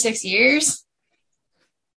 5 or 6 years?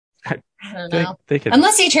 I don't know.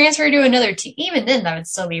 Unless he transferred to another team. Even then, that would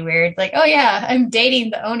still be weird. Like, oh yeah, I'm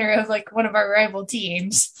dating the owner of like one of our rival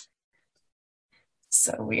teams.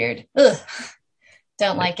 So weird. Ugh.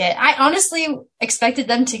 Don't like it. I honestly expected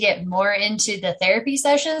them to get more into the therapy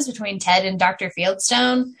sessions between Ted and Dr.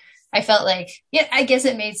 Fieldstone. I felt like, yeah, I guess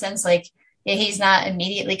it made sense. Like, yeah, he's not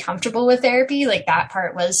immediately comfortable with therapy. Like that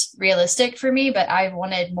part was realistic for me, but I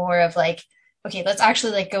wanted more of like, okay, let's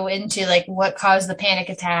actually like go into like what caused the panic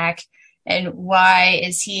attack and what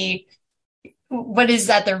is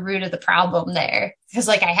at the root of the problem there? Because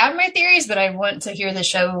like I have my theories, but I want to hear the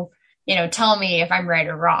show, you know, tell me if I'm right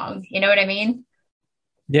or wrong. You know what I mean?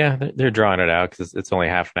 Yeah, they're drawing it out because it's only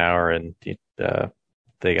half an hour and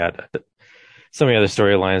they got so many other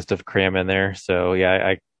storylines to cram in there. So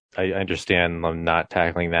yeah, I understand them not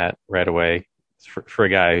tackling that right away. For a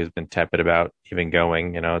guy who's been tepid about even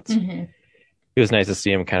going, you know, it's it was nice to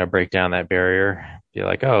see him kind of break down that barrier. Be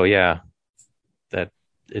like, oh yeah, that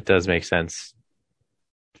it does make sense.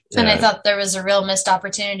 And I thought there was a real missed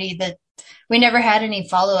opportunity that we never had any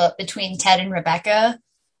follow up between Ted and Rebecca.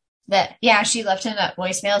 That yeah, she left him a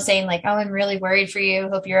voicemail saying like, oh, I'm really worried for you.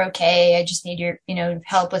 Hope you're okay. I just need your, you know,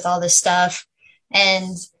 help with all this stuff.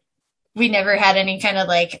 And we never had any kind of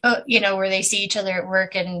like, oh, you know, where they see each other at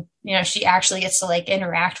work and, you know, she actually gets to like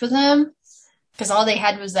interact with him. Because all they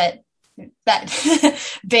had was that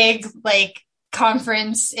big like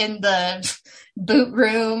conference in the boot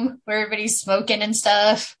room where everybody's smoking and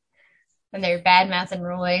stuff and they're bad mouthing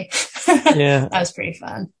Roy. Yeah, that was pretty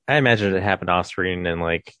fun. I imagine it happened off screen and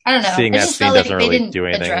like I don't know, seeing that scene doesn't really do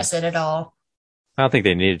anything. Address it at all. I don't think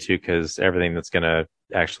they needed to because everything that's going to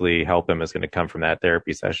actually help him is going to come from that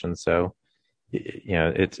therapy session. So you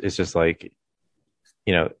know, it's just like,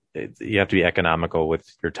 you know, you have to be economical with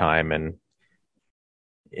your time and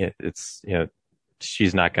it's, you know,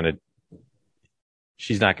 she's not going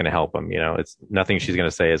to help him, you know, it's nothing she's going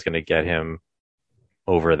to say is going to get him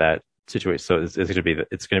over that situation. So it's going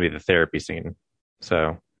to be the therapy scene.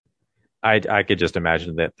 So I could just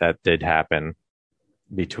imagine that did happen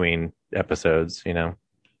between episodes, you know?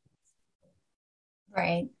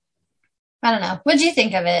 Right. I don't know. What do you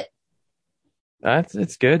think of it?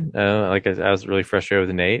 It's good. Like I was really frustrated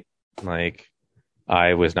with Nate. Like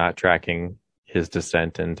I was not tracking his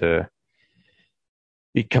descent into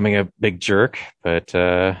becoming a big jerk, but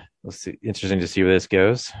we'll see. Interesting to see where this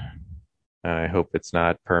goes. I hope it's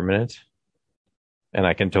not permanent. And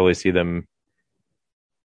I can totally see them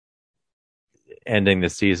ending the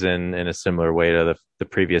season in a similar way to the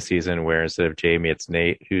previous season, where instead of Jamie, it's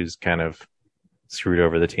Nate who's kind of screwed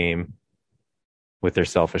over the team with their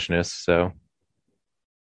selfishness. So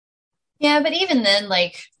Yeah, but even then,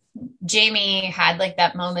 like Jamie had like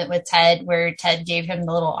that moment with Ted where Ted gave him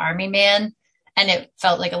the little army man, and it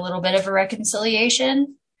felt like a little bit of a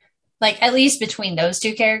reconciliation. Like at least between those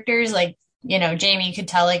two characters, like Jamie could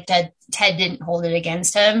tell like Ted didn't hold it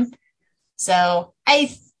against him. So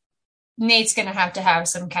Nate's gonna have to have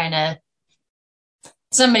some kind of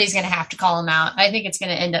somebody's gonna have to call him out. I think it's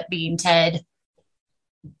gonna end up being Ted.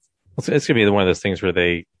 it's going to be one of those things where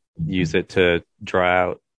they use it to draw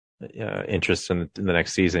out interest in the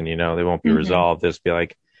next season. They won't be resolved. They'll just be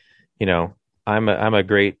like, I'm a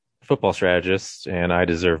great football strategist and I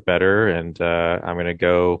deserve better, and I'm going to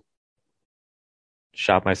go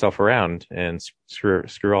shop myself around and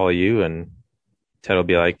screw all of you. And Ted will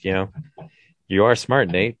be like, you are smart,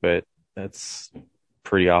 Nate, but that's a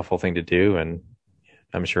pretty awful thing to do. And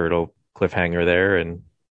I'm sure it'll cliffhanger there, and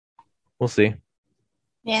we'll see.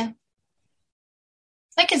 Yeah.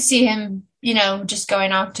 I could see him, just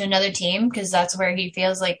going off to another team because that's where he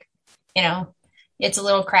feels like, it's a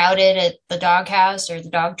little crowded at the doghouse or the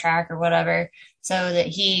dog track or whatever. So that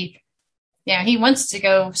he wants to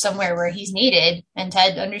go somewhere where he's needed, and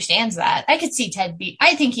Ted understands that. I could see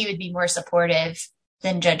I think he would be more supportive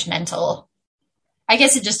than judgmental. I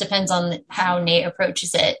guess it just depends on how Nate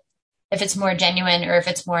approaches it. If it's more genuine or if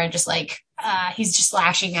it's more just like, he's just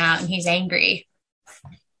lashing out and he's angry.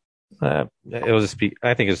 It'll just be,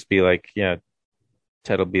 I think it'll just be like, Ted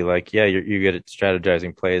will be like, yeah, you're good at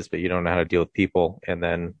strategizing plays, but you don't know how to deal with people. And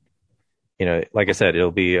then, like I said,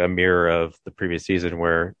 it'll be a mirror of the previous season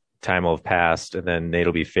where time will have passed, and then Nate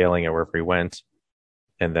will be failing at wherever he went.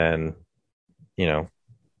 And then,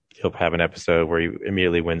 he'll have an episode where he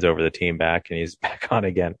immediately wins over the team back and he's back on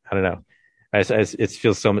again. I don't know. It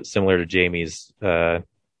feels so similar to Jamie's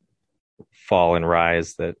fall and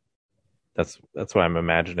rise that's what I'm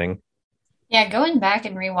imagining. Yeah, going back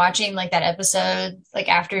and rewatching like that episode, like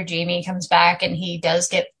after Jamie comes back and he does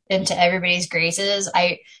get into everybody's graces,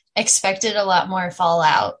 I expected a lot more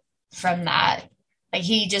fallout from that. Like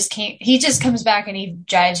he just comes back and he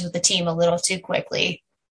jives with the team a little too quickly,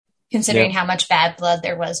 considering how much bad blood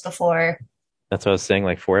there was before. That's what I was saying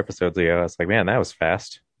like 4 episodes ago. I was like, man, that was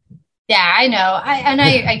fast. Yeah, I know.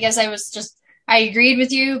 I guess I agreed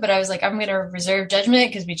with you, but I was like, I'm going to reserve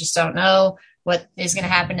judgment because we just don't know what is going to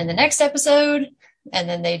happen in the next episode. And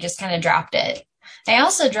then they just kind of dropped it. They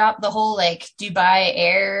also dropped the whole like Dubai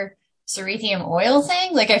Air Cerithium oil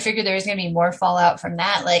thing. Like I figured there was going to be more fallout from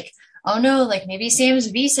that. Like, oh no, like maybe Sam's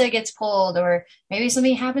visa gets pulled, or maybe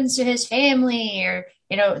something happens to his family, or,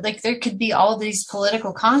 like there could be all these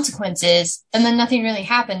political consequences. And then nothing really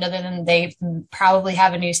happened other than they probably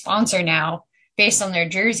have a new sponsor now based on their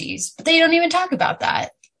jerseys, but they don't even talk about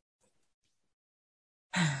that.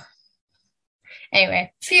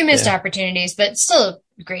 Anyway, a few missed opportunities, but still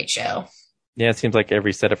a great show. Yeah, it seems like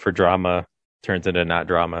every setup for drama turns into not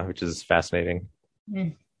drama, which is fascinating.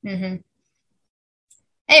 Mm-hmm.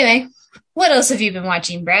 Anyway, what else have you been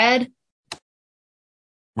watching, Brad?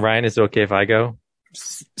 Ryan, is it okay if I go?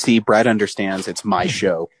 See, Brad understands it's my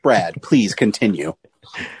show. Brad, please continue.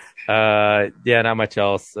 Yeah, not much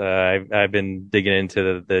else. I've been digging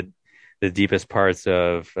into the deepest parts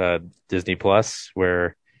of Disney Plus,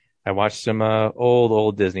 where I watched some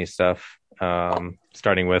old Disney stuff,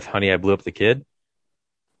 starting with Honey, I Blew Up the Kid.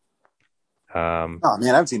 Oh man, I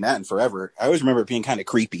haven't seen that in forever. I always remember it being kind of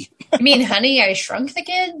creepy. You mean Honey, I Shrunk the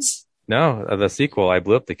Kids? No, the sequel, I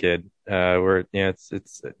Blew Up the Kid. Where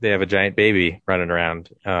it's they have a giant baby running around.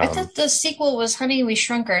 I thought the sequel was Honey, We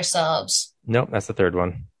Shrunk Ourselves. Nope, that's the third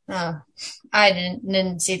one. Oh, I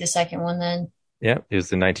didn't see the second one then. Yeah, it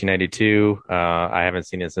was in 1992. I haven't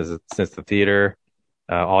seen it since the theater.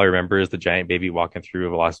 All I remember is the giant baby walking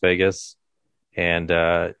through Las Vegas, and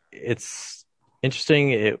it's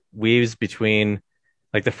interesting. It weaves between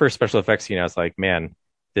like the first special effects scene. I was like, man,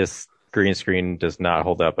 this green screen does not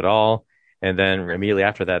hold up at all. And then immediately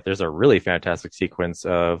after that, there's a really fantastic sequence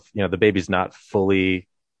of, the baby's not fully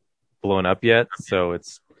blown up yet. So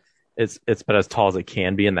it's about as tall as it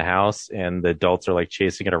can be in the house, and the adults are like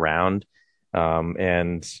chasing it around.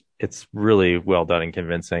 And it's really well done and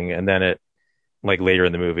convincing. And then it, like later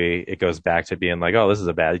in the movie, it goes back to being like, oh, this is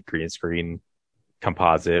a bad green screen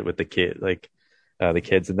composite with the kid, like the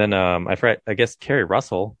kids. And then I guess Kerry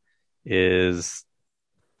Russell is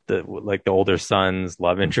the older son's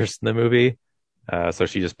love interest in the movie. So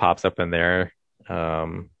she just pops up in there.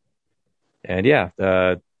 And yeah,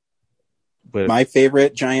 my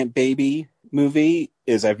favorite giant baby movie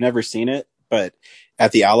is I've never seen it, but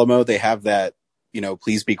at the Alamo they have that,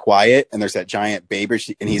 please be quiet, and there's that giant baby,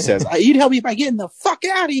 and he says, "You'd help me by getting the fuck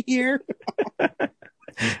out of here." I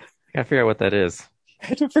gotta figure out what that is.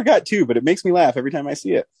 I forgot too, but it makes me laugh every time I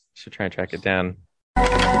see it. Should try and track it down.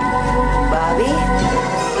 Bobby,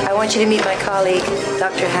 I want you to meet my colleague,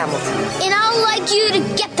 Dr. Hamilton. And I'd like you to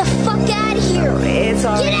get the fuck out of here. It's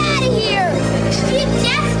all Get out of here. Get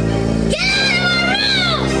out of my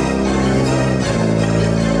room.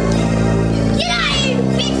 Get out of here,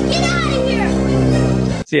 bitch. Get out of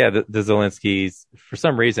here. So yeah, the Zelensky's, for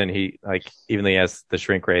some reason, he, even though he has the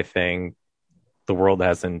shrink ray thing, the world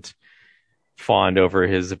hasn't fawned over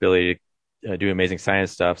his ability to do amazing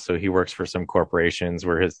science stuff. So he works for some corporations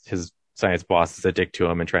where his science boss is a dick to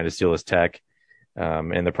him and trying to steal his tech.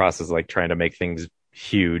 In the process, trying to make things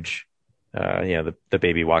huge. The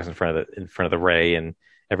baby walks in front of the ray, and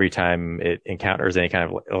every time it encounters any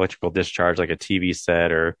kind of electrical discharge, like a TV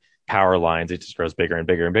set or power lines, it just grows bigger and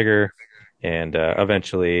bigger and bigger. And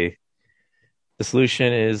eventually, the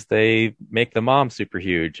solution is they make the mom super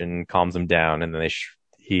huge and calms him down, and then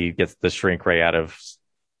he gets the shrink ray out of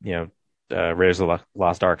Raiders of the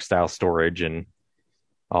Lost Ark style storage, and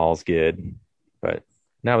all's good. But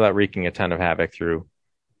not without wreaking a ton of havoc through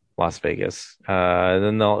Las Vegas.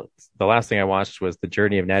 Then the last thing I watched was The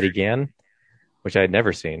Journey of Natty Gann, which I had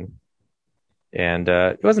never seen. And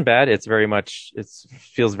it wasn't bad. It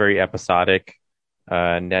feels very episodic.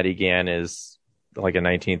 Natty Gann is like a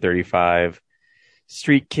 1935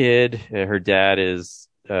 street kid. Her dad is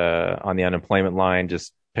on the unemployment line,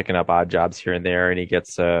 just picking up odd jobs here and there. And he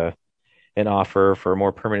gets an offer for a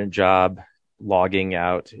more permanent job logging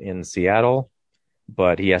out in Seattle,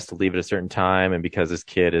 but he has to leave at a certain time. And because his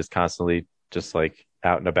kid is constantly just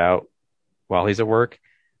out and about while he's at work,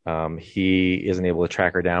 he isn't able to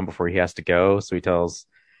track her down before he has to go. So he tells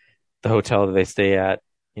the hotel that they stay at,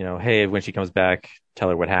 hey, when she comes back, tell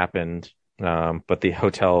her what happened. But the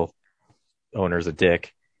hotel owner's a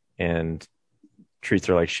dick and treats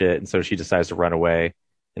her like shit. And so she decides to run away.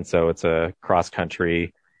 And so it's a cross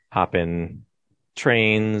country, hop in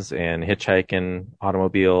trains and hitchhiking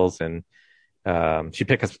automobiles, and she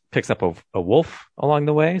picks up a wolf along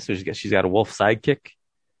the way. So she's got a wolf sidekick.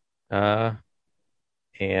 And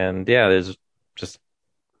yeah, there's just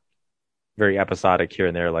very episodic here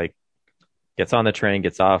and there, gets on the train,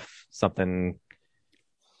 gets off, something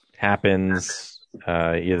happens.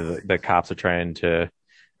 Either the cops are trying to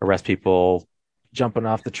arrest people jumping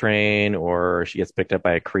off the train, or she gets picked up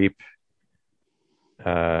by a creep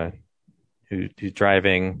who's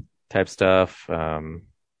driving, type stuff. One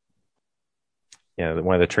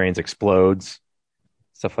of the trains explodes,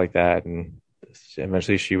 stuff like that, and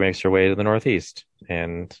eventually she makes her way to the Northeast.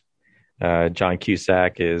 And John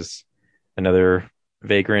Cusack is another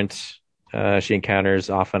vagrant she encounters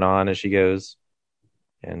off and on as she goes.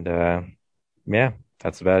 And yeah,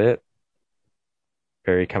 that's about it.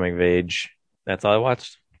 Very coming of age. That's all I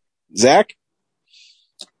watched. Zach?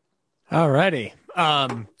 Alrighty.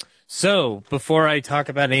 So before I talk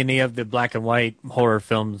about any of the black and white horror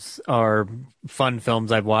films or fun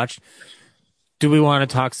films I've watched, do we want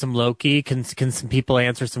to talk some Loki? Can some people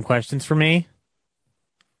answer some questions for me?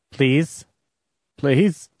 Please?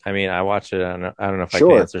 I mean, I watched it. I don't know if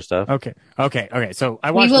Sure. I can answer stuff. Okay. So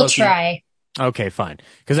I We watched will Loki. try. Okay, fine.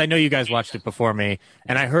 Because I know you guys watched it before me,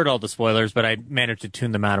 and I heard all the spoilers, but I managed to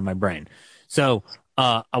tune them out of my brain. So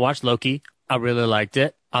I watched Loki. I really liked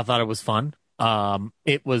it. I thought it was fun.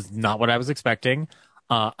 It was not what I was expecting.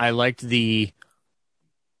 I liked the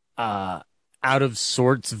out of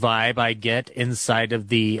sorts vibe I get inside of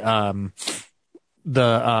the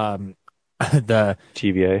TVA. The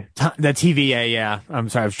TVA, yeah. I'm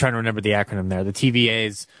sorry, I was trying to remember the acronym there. The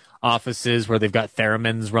TVA's offices where they've got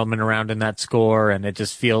theremins roaming around in that score, and it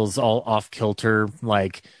just feels all off kilter.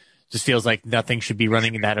 Just feels like nothing should be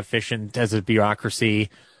running that efficient as a bureaucracy.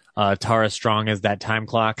 Tara Strong as that time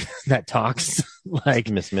clock that talks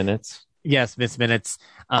Miss Minutes. Yes, Miss Minutes,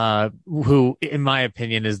 who, in my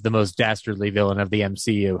opinion, is the most dastardly villain of the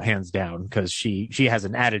MCU, hands down, because she has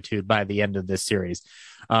an attitude by the end of this series,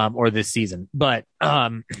 or this season. But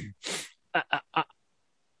I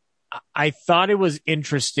thought it was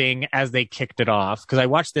interesting as they kicked it off, because I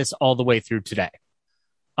watched this all the way through today.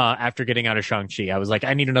 After getting out of Shang-Chi, I was like,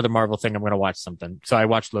 I need another Marvel thing. I'm going to watch something. So I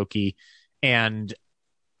watched Loki, and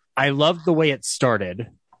I loved the way it started.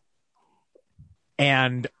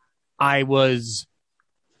 And I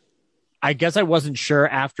guess I wasn't sure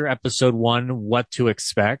after episode 1 what to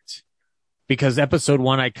expect, because episode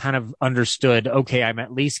 1, I kind of understood, okay, I'm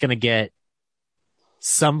at least going to get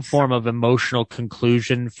some form of emotional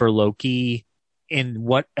conclusion for Loki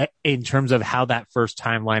in terms of how that first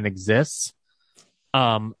timeline exists.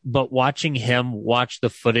 But watching him watch the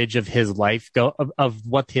footage of his life of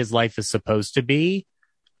what his life is supposed to be,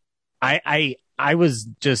 I was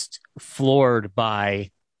just floored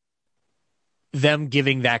by them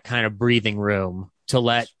giving that kind of breathing room to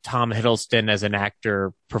let Tom Hiddleston as an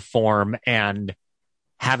actor perform and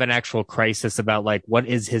have an actual crisis about like what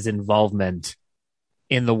is his involvement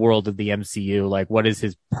in the world of the MCU, like what is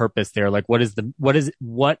his purpose there, like what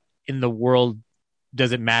in the world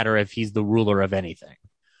does it matter if he's the ruler of anything?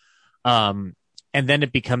 And then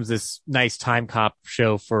it becomes this nice time cop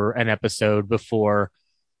show for an episode before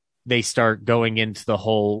they start going into the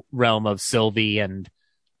whole realm of Sylvie and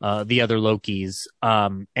the other Lokis,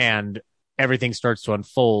 and everything starts to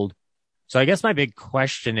unfold. So I guess my big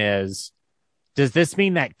question is, does this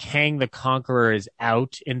mean that Kang the Conqueror is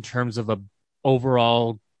out in terms of a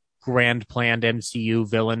overall grand planned MCU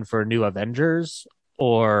villain for New Avengers?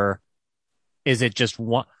 Or is it just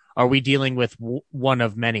one? Are we dealing with one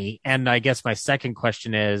of many? And I guess my second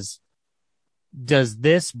question is, does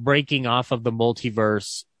this breaking off of the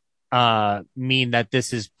multiverse mean that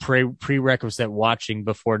this is prerequisite watching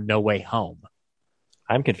before No Way Home?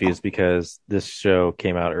 I'm confused because this show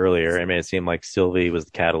came out earlier. It made it seem like Sylvie was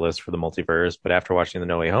the catalyst for the multiverse, but after watching the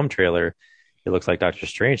No Way Home trailer, it looks like Doctor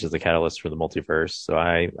Strange is the catalyst for the multiverse. So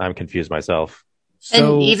I'm confused myself.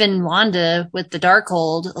 And even Wanda with the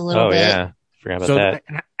Darkhold a little bit. Oh yeah, forgot about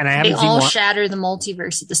that. And I haven't they all shatter the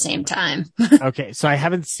multiverse at the same time. Okay, so I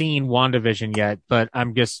haven't seen WandaVision yet, but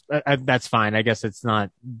I'm just that's fine. I guess it's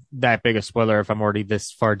not that big a spoiler if I'm already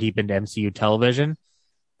this far deep into MCU television.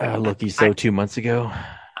 Loki 2 months ago.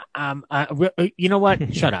 You know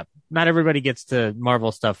what? Shut up. Not everybody gets to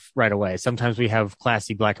Marvel stuff right away. Sometimes we have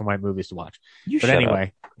classy black and white movies to watch. But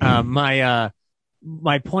anyway,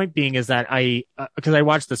 my point being is that because I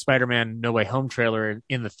watched the Spider-Man No Way Home trailer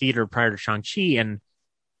in the theater prior to Shang-Chi, and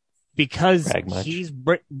because he's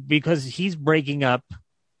breaking up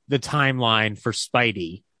the timeline for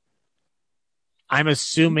Spidey, I'm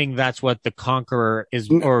assuming that's what the Conqueror is,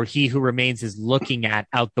 or He Who Remains is looking at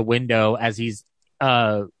out the window as he's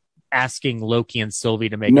asking Loki and Sylvie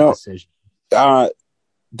to make a decision.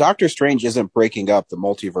 Doctor Strange isn't breaking up the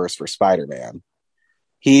multiverse for Spider-Man.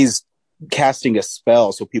 He's casting a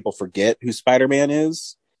spell so people forget who Spider-Man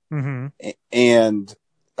is. Mm-hmm. And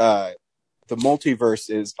the multiverse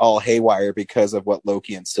is all haywire because of what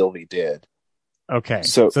Loki and Sylvie did. Okay.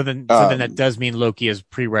 So then that does mean Loki is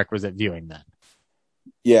prerequisite viewing then.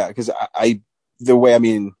 Yeah, because the way, I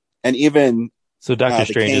mean, and even so Doctor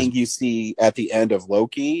Strange the Kang you see at the end of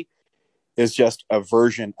Loki is just a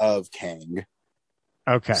version of Kang.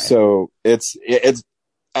 Okay. So it's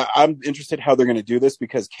I'm interested how they're going to do this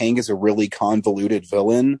because Kang is a really convoluted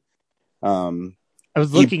villain. I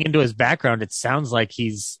was looking into his background. It sounds like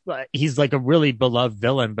he's like a really beloved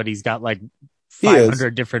villain, but he's got like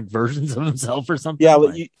 500 different versions of himself or something.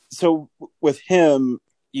 Yeah. So with him,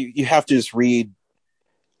 you have to just read.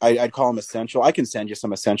 I'd call them essential. I can send you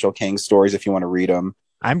some essential Kang stories if you want to read them.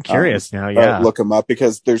 I'm curious now. Yeah. Look them up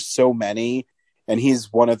because there's so many. And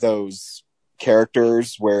he's one of those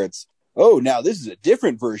characters where it's, oh, now this is a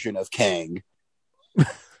different version of Kang.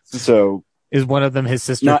 So is one of them his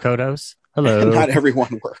sister Kodos? Hello. Not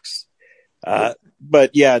everyone works. But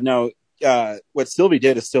yeah, no, what Sylvie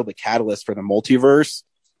did is still the catalyst for the multiverse.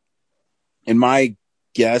 And my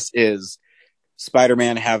guess is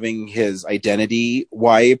Spider-Man having his identity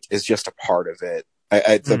wiped is just a part of it.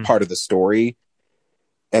 It's a part of the story.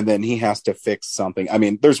 And then he has to fix something. I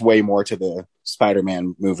mean, there's way more to the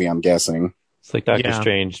Spider-Man movie, I'm guessing. It's like Doctor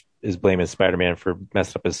Strange is blaming Spider-Man for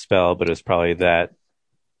messing up his spell, but it's probably that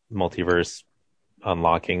multiverse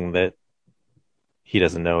unlocking that he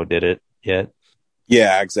doesn't know did it yet.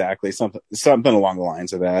 Yeah, exactly. Something along the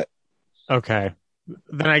lines of that. Okay.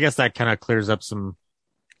 Then I guess that kind of clears up some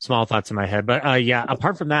small thoughts in my head. But yeah,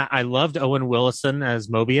 apart from that, I loved Owen Wilson as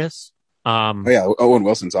Mobius. Owen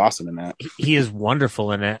Wilson's awesome in that. He is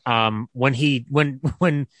wonderful in it.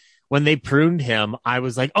 When they pruned him, I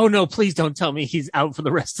was like, oh no, please don't tell me he's out for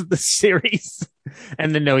the rest of the series.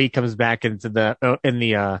 And then no, he comes back into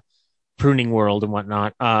the pruning world and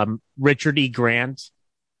whatnot. Richard E. Grant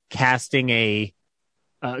casting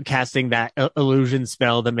that illusion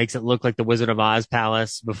spell that makes it look like the Wizard of Oz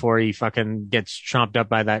palace before he fucking gets chomped up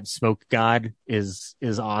by that smoke god is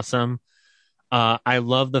awesome. I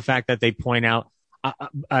love the fact that they point out,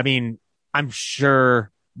 I mean, I'm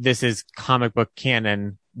sure this is comic book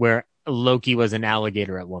canon where Loki was an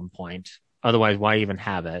alligator at one point. Otherwise, why even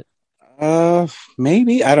have it?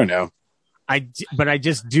 Maybe. I don't know. But I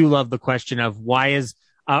just do love the question of why is,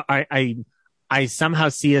 I somehow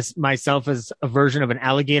see myself as a version of an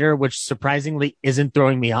alligator, which surprisingly isn't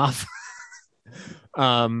throwing me off.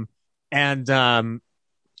 And the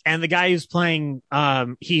guy who's playing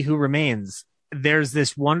He Who Remains, there's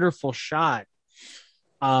this wonderful shot,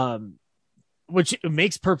 which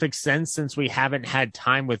makes perfect sense since we haven't had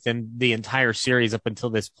time within the entire series up until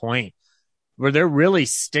this point, where they're really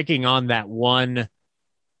sticking on that one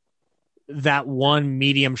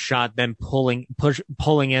medium shot, then pushing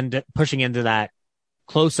into that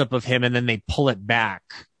close up of him, and then they pull it back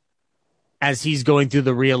as he's going through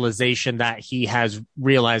the realization that he has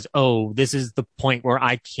realized, oh, this is the point where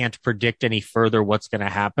I can't predict any further what's going to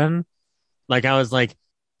happen. Like, I was like,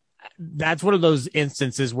 that's one of those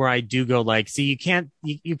instances where I do go like, see,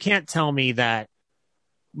 you can't tell me that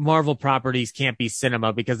Marvel properties can't be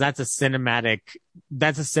cinema, because that's a cinematic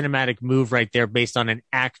move right there, based on an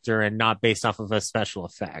actor and not based off of a special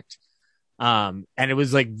effect. And it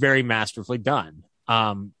was like very masterfully done.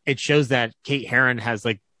 It shows that Kate Herron has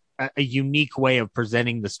like a unique way of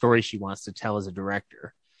presenting the story she wants to tell as a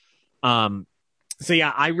director. So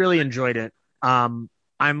yeah, I really enjoyed it. I'm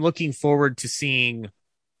looking forward to seeing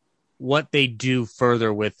what they do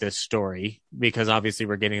further with this story, because obviously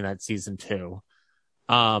we're getting that season 2.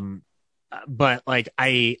 But like,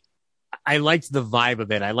 I liked the vibe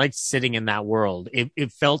of it. I liked sitting in that world.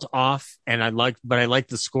 It felt off, and I liked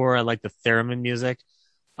the score. I liked the theremin music.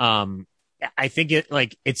 I think I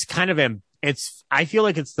feel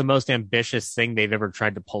like it's the most ambitious thing they've ever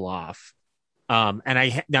tried to pull off.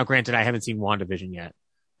 And now granted, I haven't seen WandaVision yet,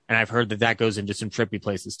 and I've heard that goes into some trippy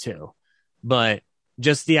places too, but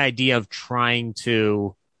just the idea of trying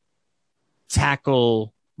to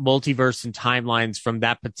tackle multiverse and timelines from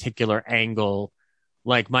that particular angle,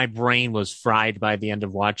 like, my brain was fried by the end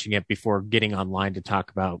of watching it before getting online to talk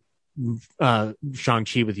about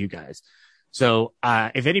Shang-Chi with you guys. So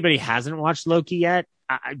if anybody hasn't watched Loki yet,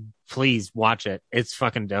 please watch it. It's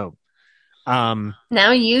fucking dope. Now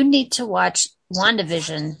you need to watch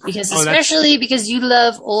WandaVision, because because you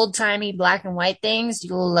love old-timey black and white things,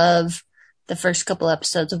 you'll love the first couple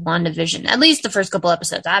episodes of WandaVision. At least the first couple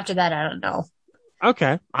episodes. After that, I don't know.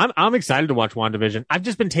 Okay. I'm excited to watch WandaVision. I've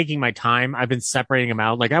just been taking my time. I've been separating them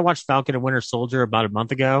out. Like, I watched Falcon and Winter Soldier about a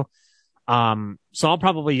month ago. So I'll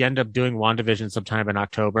probably end up doing WandaVision sometime in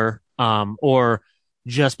October, or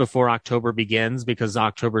just before October begins, because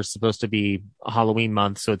October is supposed to be a Halloween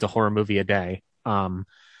month. So it's a horror movie a day.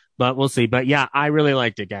 But we'll see. But yeah, I really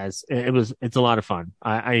liked it, guys. It's a lot of fun.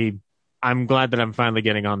 I'm glad that I'm finally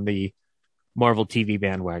getting on the Marvel TV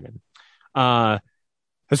bandwagon.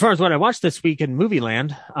 As far as what I watched this week in Movie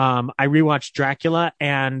Land, I rewatched Dracula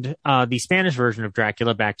and the Spanish version of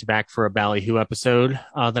Dracula back to back for a Ballyhoo episode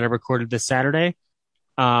that I recorded this Saturday.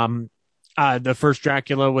 The first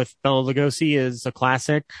Dracula with Bela Lugosi is a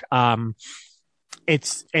classic.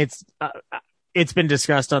 It's been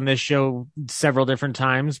discussed on this show several different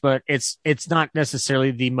times, but it's not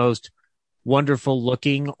necessarily the most wonderful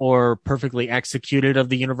looking or perfectly executed of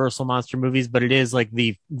the Universal monster movies, but it is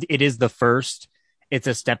the first. It's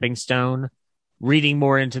a stepping stone. Reading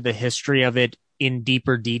more into the history of it in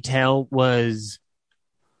deeper detail was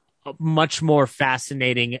much more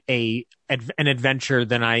fascinating an adventure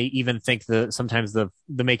than I even think sometimes the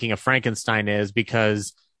making of Frankenstein is,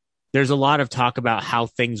 because there's a lot of talk about how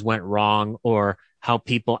things went wrong or how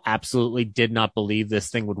people absolutely did not believe this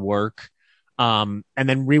thing would work. And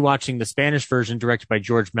then rewatching the Spanish version directed by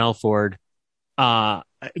George Melford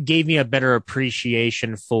gave me a better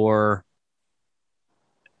appreciation for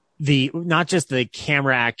not just the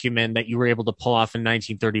camera acumen that you were able to pull off in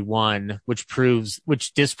 1931,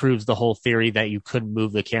 which disproves the whole theory that you couldn't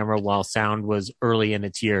move the camera while sound was early in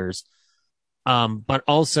its years. But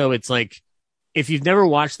also, it's like, if you've never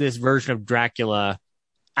watched this version of Dracula,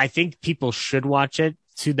 I think people should watch it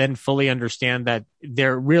to then fully understand that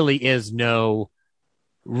there really is no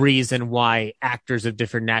reason why actors of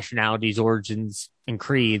different nationalities, origins, and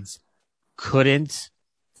creeds couldn't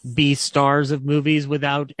be stars of movies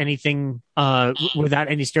without anything, without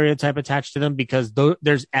any stereotype attached to them, because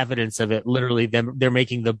there's evidence of it. Literally, they're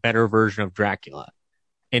making the better version of Dracula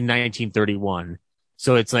in 1931.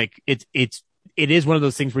 So it's like, it is one of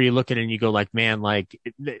those things where you look at it and you go like, man, like,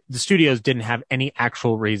 the studios didn't have any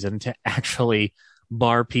actual reason to actually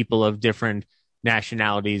bar people of different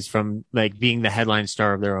nationalities from like being the headline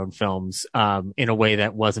star of their own films, in a way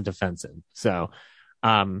that wasn't offensive. So,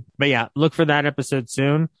 but yeah, look for that episode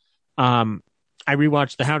soon. I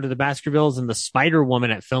rewatched The Hound of the Baskervilles and The Spider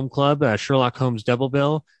Woman at Film Club, Sherlock Holmes double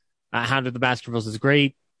bill. Hound of the Baskervilles is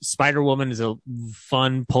great. Spider Woman is a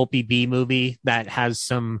fun, pulpy B movie that has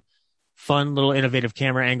some fun little innovative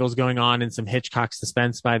camera angles going on and some Hitchcock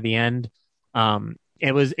suspense by the end.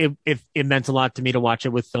 It meant a lot to me to watch it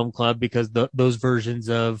with Film Club because those versions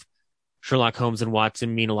of Sherlock Holmes and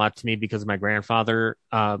Watson mean a lot to me because of my grandfather,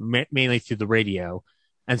 mainly through the radio.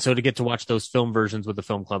 And so to get to watch those film versions with the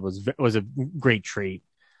Film Club was a great treat.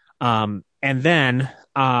 And then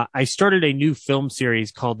I started a new film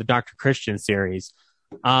series called the Dr. Christian series.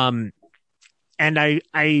 And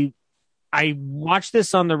I watched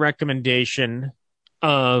this on the recommendation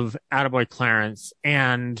of Attaboy Clarence.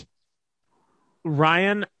 And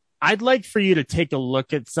Ryan, I'd like for you to take a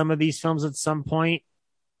look at some of these films at some point.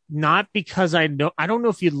 Not because I don't know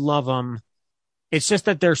if you'd love them. It's just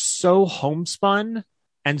that they're so homespun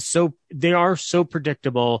and they are so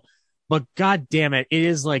predictable, but God damn it, it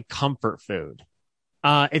is like comfort food.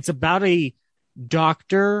 It's about a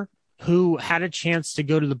doctor who had a chance to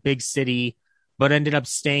go to the big city, but ended up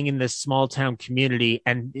staying in this small town community.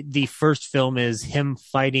 And the first film is him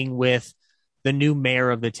fighting with the new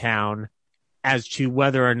mayor of the town as to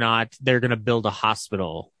whether or not they're going to build a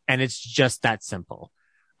hospital. And it's just that simple.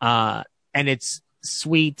 And it's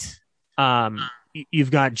sweet.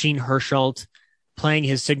 You've got Gene Herschelt playing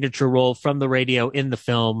his signature role from the radio in the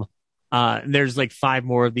film. There's like 5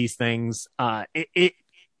 more of these things.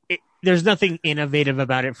 There's nothing innovative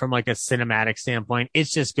about it from like a cinematic standpoint.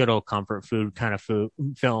 It's just good old comfort food kind of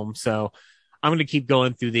film. So I'm going to keep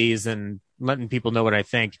going through these and letting people know what I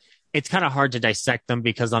think. It's kind of hard to dissect them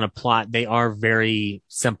because on a plot, they are very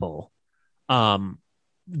simple.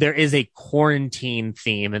 There is a quarantine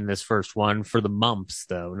theme in this first one for the mumps,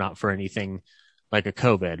 though, not for anything like a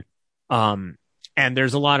COVID. And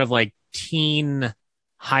there's a lot of like teen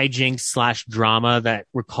hijinks / drama that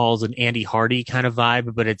recalls an Andy Hardy kind of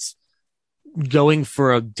vibe, but it's going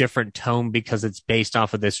for a different tone because it's based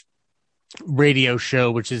off of this radio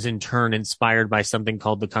show, which is in turn inspired by something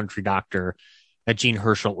called The Country Doctor that Gene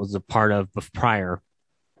Herschel was a part of prior.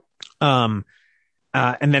 And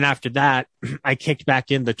then after that, I kicked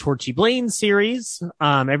back in the Torchy Blaine series,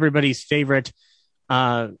 everybody's favorite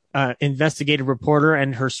investigative reporter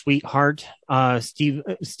and her sweetheart,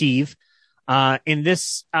 Steve. In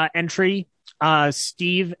this entry,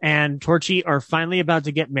 Steve and Torchy are finally about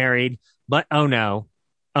to get married, but oh no,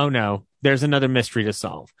 there's another mystery to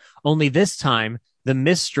solve. Only this time, the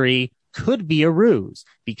mystery could be a ruse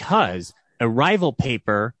because a rival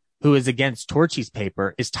paper who is against Torchy's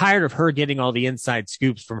paper is tired of her getting all the inside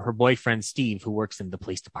scoops from her boyfriend, Steve, who works in the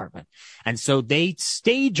police department. And so they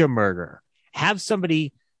stage a murder, have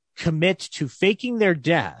somebody commit to faking their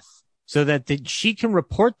death so that she can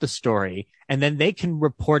report the story, and then they can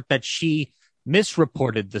report that she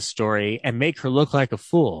misreported the story and make her look like a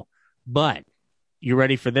fool. But you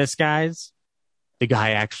ready for this, guys? The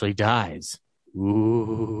guy actually dies.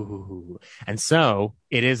 Ooh. And so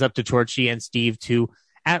it is up to Torchy and Steve to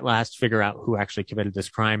at last figure out who actually committed this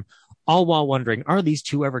crime, all while wondering, are these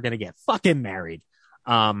two ever going to get fucking married?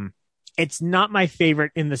 It's not my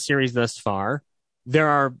favorite in the series thus far.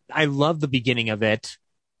 I love the beginning of it,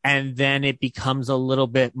 and then it becomes a little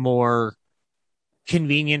bit more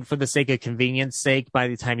convenient for the sake of convenience sake by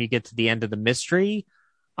the time you get to the end of the mystery.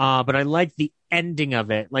 But I like the ending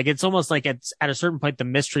of it. Like, it's almost like at a certain point, the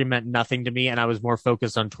mystery meant nothing to me, and I was more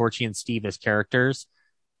focused on Torchy and Steve as characters.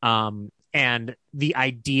 And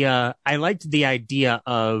I liked the idea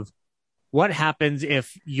of what happens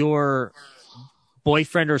if your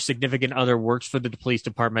boyfriend or significant other works for the police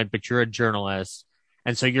department, but you're a journalist.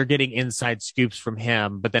 And so you're getting inside scoops from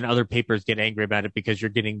him, but then other papers get angry about it because you're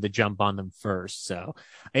getting the jump on them first. So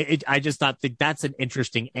I just thought that's an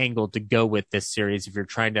interesting angle to go with this series if you're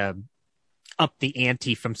trying to up the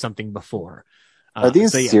ante from something before. Are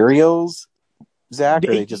these serials, Zach,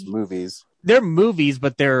 or are they just movies? They're movies,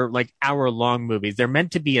 but they're like hour-long movies. They're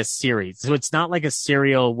meant to be a series. So it's not like a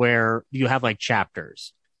serial where you have like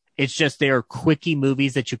chapters. It's just they are quickie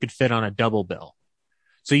movies that you could fit on a double bill.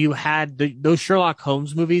 So you had those Sherlock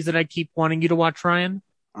Holmes movies that I keep wanting you to watch, Ryan.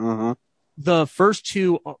 Uh-huh. The first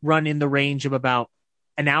two run in the range of about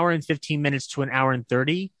an hour and 15 minutes to an hour and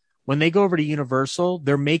 30. When they go over to Universal,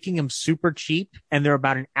 they're making them super cheap, and they're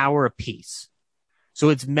about an hour a piece. So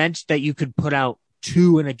it's meant that you could put out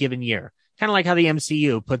 2 in a given year. Kind of like how the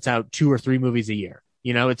MCU puts out 2 or 3 movies a year.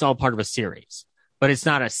 You know, it's all part of a series, but it's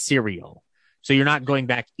not a serial. So you're not going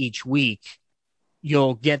back each week.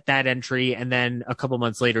 You'll get that entry, and then a couple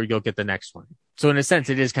months later, you'll get the next one. So in a sense,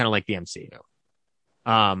 it is kind of like the MCU.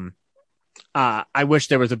 I wish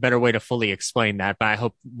there was a better way to fully explain that, but I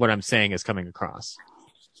hope what I'm saying is coming across.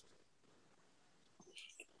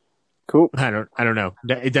 Cool. I don't know.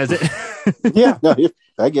 It does it. Yeah, no,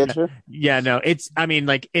 I get you. Yeah, no,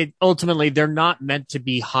 ultimately, they're not meant to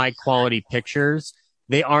be high quality pictures.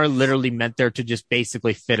 They are literally meant there to just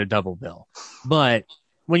basically fit a double bill. But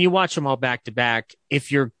when you watch them all back to back,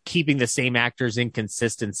 if you're keeping the same actors in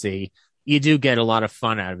consistency, you do get a lot of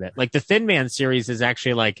fun out of it. Like the Thin Man series is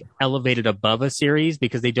actually like elevated above a series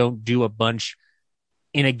because they don't do a bunch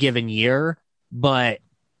in a given year. But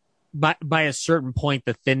by a certain point,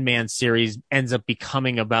 the Thin Man series ends up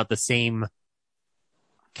becoming about the same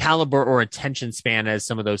caliber or attention span as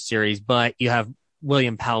some of those series. But you have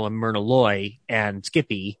William Powell and Myrna Loy and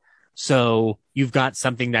Skippy. So you've got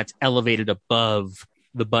something that's elevated above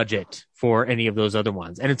the budget for any of those other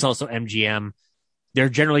ones. And it's also MGM. They're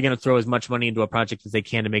generally going to throw as much money into a project as they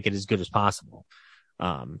can to make it as good as possible.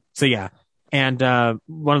 So yeah. And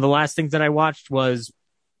one of the last things that I watched was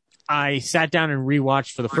I sat down and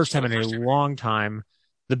rewatched for the first time in a long time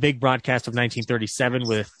The Big Broadcast of 1937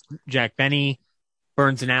 with Jack Benny,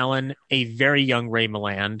 Burns and Allen, a very young Ray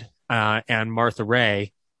Milland, and Martha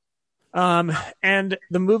Ray. And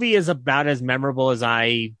the movie is about as memorable as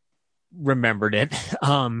I remembered it.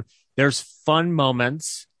 There's fun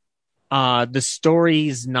moments. The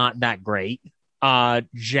story's not that great.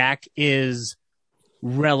 Jack is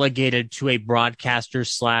relegated to a broadcaster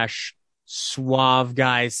slash suave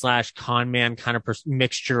guy slash con man kind of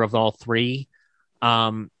mixture of all three.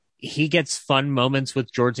 He gets fun moments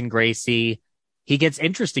with George and Gracie. He gets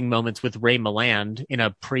interesting moments with Ray Milland in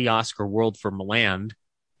a pre-Oscar world for Milland.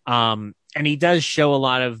 And he does show a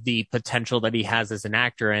lot of the potential that he has as an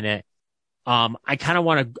actor in it. I'm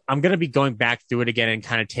going to be going back through it again and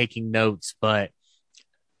kind of taking notes, but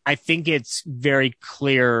I think it's very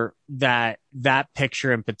clear that that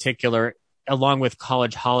picture in particular, along with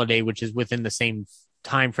College Holiday, which is within the same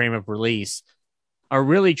time frame of release, are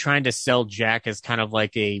really trying to sell Jack as kind of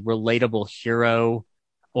like a relatable hero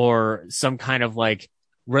or some kind of like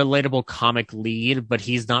relatable comic lead, but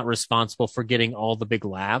he's not responsible for getting all the big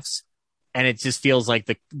laughs. And it just feels like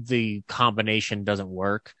the combination doesn't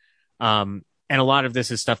work. And a lot of this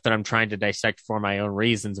is stuff that I'm trying to dissect for my own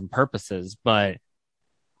reasons and purposes, but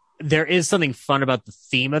there is something fun about the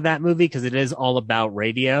theme of that movie because it is all about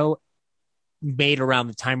radio, made around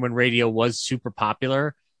the time when radio was super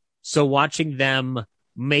popular. So watching them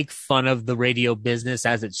make fun of the radio business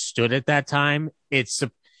as it stood at that time, it's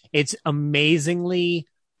amazingly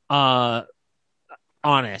honest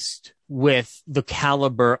with the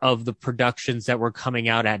caliber of the productions that were coming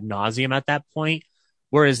out ad nauseum at that point.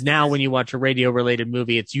 Whereas now when you watch a radio related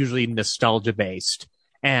movie, it's usually nostalgia based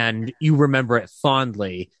and you remember it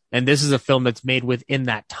fondly. And this is a film that's made within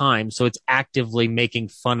that time. So it's actively making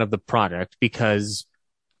fun of the product because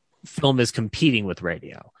film is competing with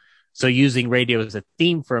radio. So using radio as a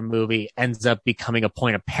theme for a movie ends up becoming a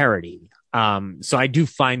point of parody. So I do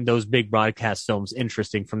find those big broadcast films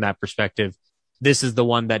interesting from that perspective. This is the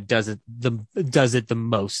one that does it the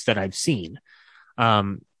most that I've seen.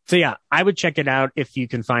 So yeah, I would check it out if you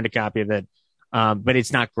can find a copy of it. But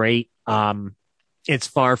it's not great. It's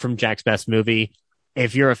far from Jack's best movie.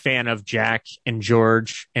 If you're a fan of Jack and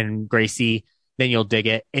George and Gracie, then you'll dig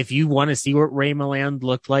it. If you want to see what Ray Milland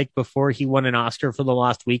looked like before he won an Oscar for The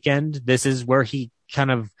Lost Weekend, this is where he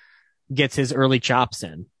kind of gets his early chops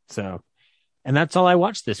in. So, and that's all I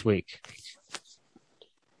watched this week.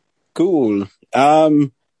 Cool. I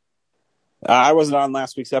wasn't on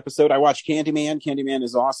last week's episode. I watched Candyman. Candyman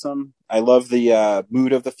is awesome. I love the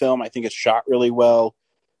mood of the film. I think it's shot really well.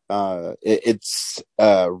 It's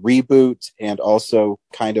a reboot and also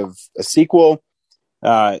kind of a sequel.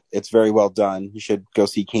 It's very well done. You should go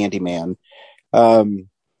see Candyman.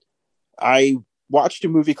 I watched a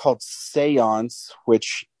movie called Seance,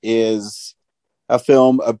 which is a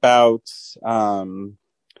film about a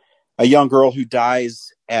young girl who dies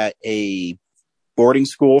at a boarding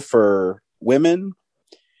school for women,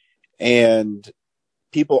 and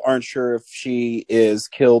people aren't sure if she is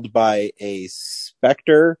killed by a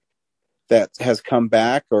specter that has come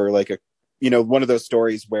back or like one of those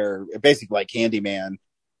stories where basically like Candyman,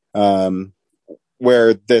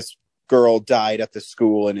 where this girl died at the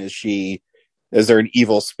school and is there an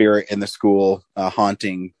evil spirit in the school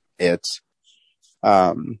haunting it?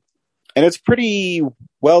 And it's pretty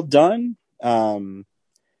well done.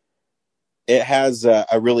 It has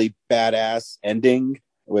a really badass ending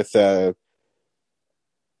with a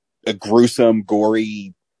gruesome,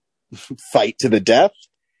 gory fight to the death.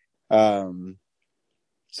 So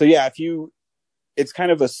yeah, it's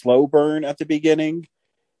kind of a slow burn at the beginning,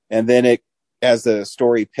 and then as the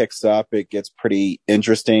story picks up, it gets pretty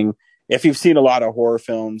interesting. If you've seen a lot of horror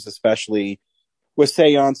films, especially with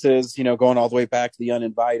seances, going all the way back to The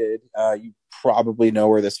Uninvited, you probably know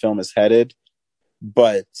where this film is headed,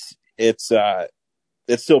 but it's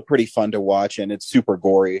still pretty fun to watch, and it's super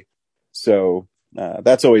gory. So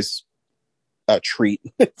That's always a treat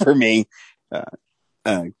for me.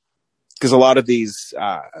 Because a lot of these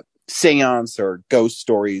seance or ghost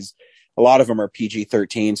stories, a lot of them are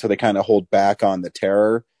PG-13, so they kind of hold back on the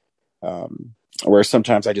terror. Where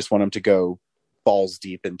sometimes I just want them to go balls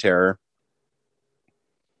deep in terror.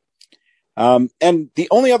 And the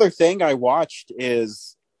only other thing I watched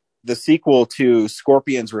is the sequel to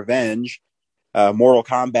Scorpion's Revenge. Mortal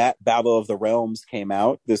Kombat Battle of the Realms came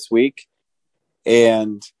out this week,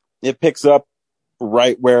 and it picks up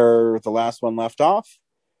right where the last one left off,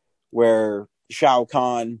 where Shao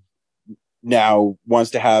Kahn now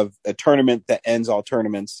wants to have a tournament that ends all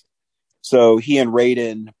tournaments. So he and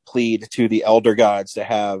Raiden plead to the Elder Gods to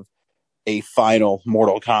have a final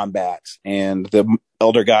Mortal Kombat, and the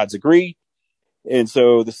Elder Gods agree. And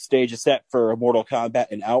so the stage is set for a Mortal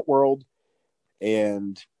Kombat in Outworld,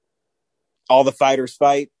 and all the fighters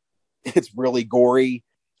fight. It's really gory.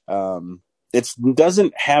 It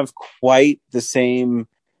doesn't have quite the same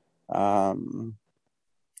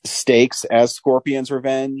stakes as Scorpion's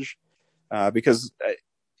Revenge, because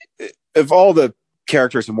of all the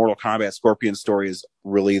characters in Mortal Kombat, Scorpion's story is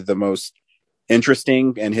really the most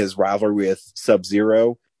interesting, and his rivalry with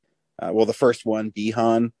Sub-Zero. The first one,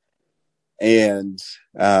 Bihan. And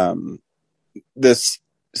this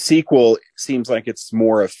sequel seems like it's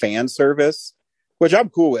more a fan service, which I'm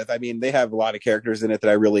cool with. I mean, they have a lot of characters in it that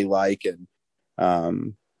I really like, and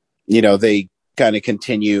they kind of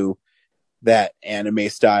continue that anime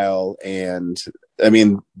style, and I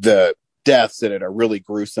mean the deaths in it are really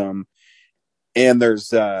gruesome, and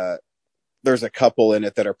there's a couple in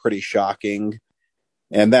it that are pretty shocking,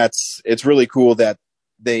 and it's really cool that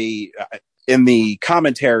they in the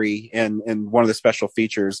commentary and one of the special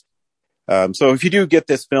features. So if you do get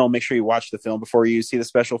this film, make sure you watch the film before you see the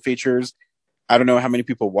special features. I don't know how many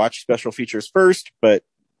people watch special features first, but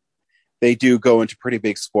they do go into pretty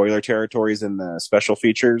big spoiler territories in the special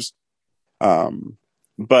features. There's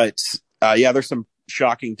some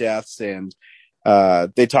shocking deaths, and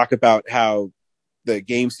they talk about how the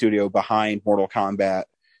game studio behind Mortal Kombat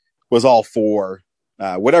was all for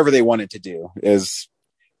whatever they wanted to do. Is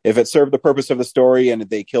if it served the purpose of the story and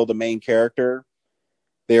they killed a main character,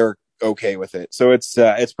 they're okay with it. So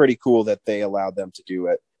it's pretty cool that they allowed them to do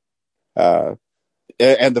it.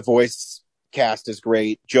 And the voice cast is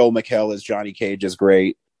great. Joel McHale as Johnny Cage is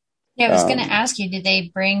great. Yeah, I was going to ask you, did they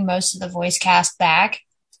bring most of the voice cast back?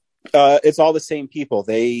 It's all the same people.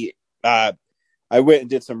 I went and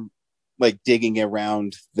did some digging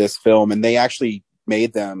around this film, and they actually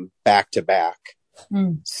made them back to back.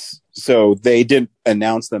 So they didn't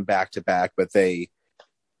announce them back to back, but they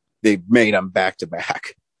made them back to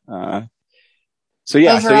back. Overall,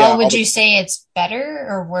 would you say it's better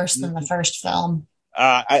or worse than the first film?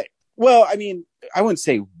 I wouldn't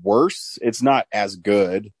say worse. It's not as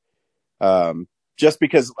good. Just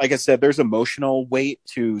because, like I said, there's emotional weight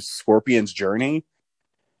to Scorpion's journey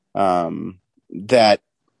that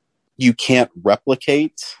you can't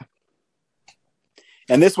replicate.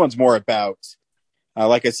 And this one's more about,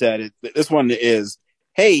 like I said, this one is,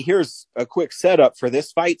 hey, here's a quick setup for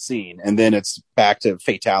this fight scene, and then it's back to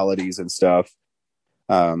fatalities and stuff.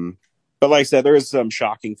 But like I said, there is some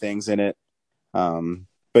shocking things in it.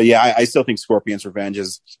 But yeah, I still think Scorpion's Revenge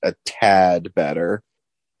is a tad better.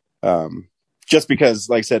 Just because,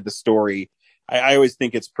 like I said, the story, I always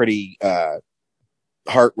think it's pretty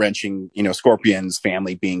heart-wrenching, Scorpion's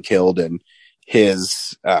family being killed and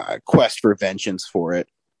his quest for vengeance for it.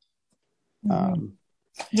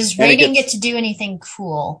 Does Raiden get to do anything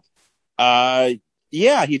cool?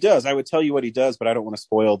 Yeah, he does. I would tell you what he does, but I don't want to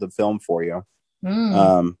spoil the film for you.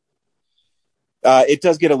 It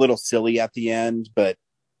does get a little silly at the end, but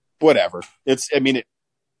whatever. It's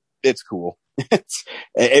cool.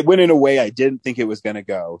 It went in a way I didn't think it was going to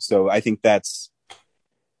go. So I think that's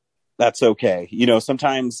okay.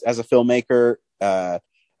 Sometimes as a filmmaker,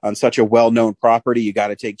 on such a well-known property, you got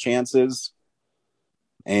to take chances,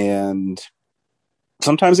 and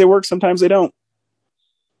sometimes they work, sometimes they don't.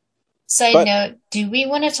 Side note, do we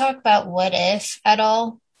want to talk about What If at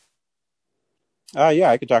all? Yeah,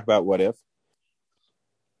 I could talk about What If.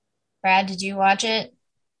 Brad, did you watch it?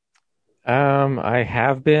 I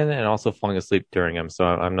have been, and also falling asleep during them, so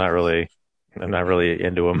I'm not really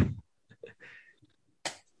into them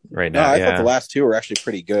right now. I thought the last two were actually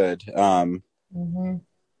pretty good.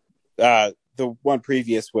 The one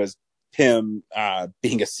previous was him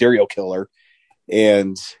being a serial killer,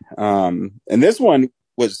 and this one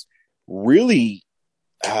was really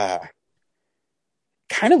kind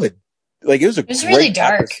of it was a great really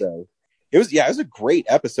dark episode. It was a great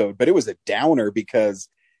episode, but it was a downer because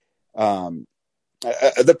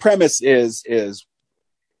The premise is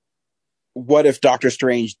what if Doctor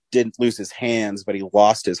Strange didn't lose his hands, but he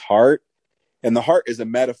lost his heart? And the heart is a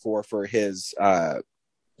metaphor for his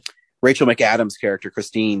Rachel McAdams character,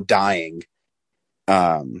 Christine, dying.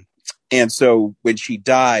 And so when she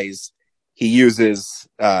dies, he uses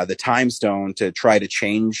the time stone to try to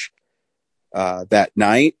change that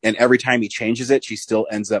night. And every time he changes it, she still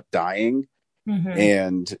ends up dying. Mm-hmm.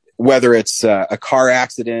 And whether it's a car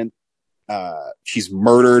accident, she's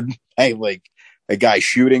murdered by like a guy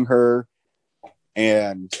shooting her.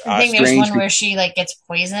 And I think there's one where she like gets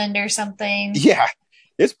poisoned or something. Yeah,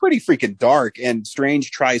 it's pretty freaking dark. And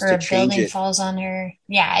Strange tries to change it. Or a building falls on her.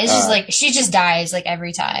 Yeah, it's just like she just dies like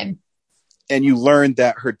every time. And you learn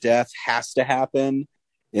that her death has to happen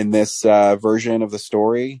in this version of the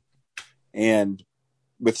story. And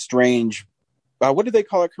with Strange, what do they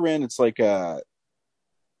call it, Corinne? It's like a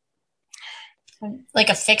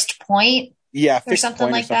fixed point, yeah, or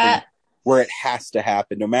something like that, where it has to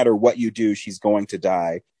happen. No matter what you do, she's going to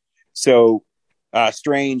die. So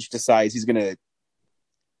Strange decides he's going to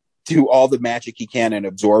do all the magic he can and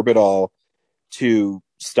absorb it all to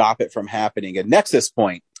stop it from happening. A nexus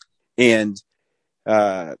point. And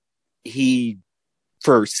he,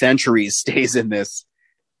 for centuries, stays in this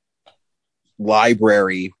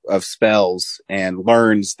library of spells and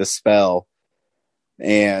learns the spell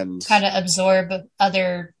and kind of absorb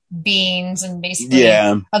other beings and basically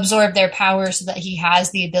absorb their power so that he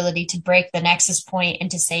has the ability to break the nexus point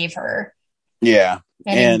and to save her. Yeah.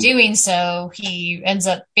 And in doing so, he ends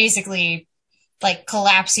up basically like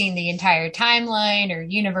collapsing the entire timeline or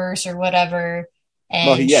universe or whatever.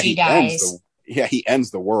 And she dies. He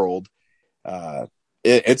ends the world.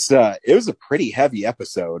 It was a pretty heavy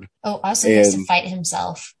episode. Oh, also he has to fight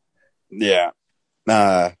himself. Yeah.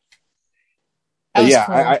 Cool.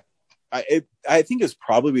 I think it's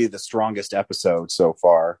probably the strongest episode so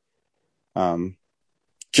far.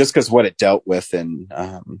 Just because what it dealt with, and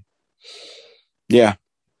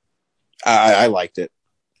I liked it.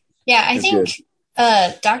 Yeah, I think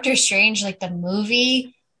Doctor Strange, like the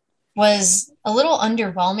movie, was a little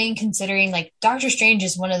underwhelming considering like Doctor Strange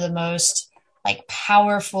is one of the most like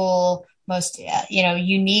powerful, most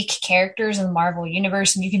unique characters in the Marvel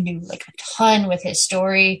universe, and you can do like a ton with his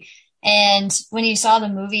story. And when you saw the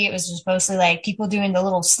movie, it was just mostly like people doing the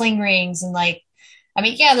little sling rings and like, I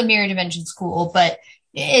mean, yeah, the mirror dimension's cool, but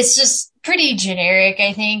it's just pretty generic,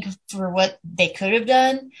 I think, for what they could have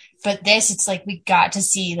done. But this, it's like we got to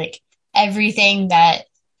see like everything that,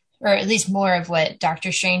 or at least more of what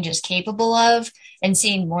Doctor Strange is capable of, and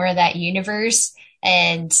seeing more of that universe.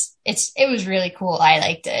 And it was really cool. I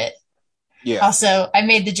liked it. Yeah. Also, I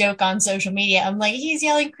made the joke on social media. I'm like, he's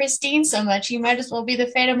yelling Christine so much, he might as well be the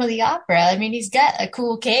Phantom of the Opera. I mean, he's got a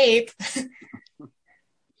cool cape.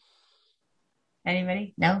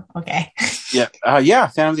 Anybody? No? Okay. Yeah.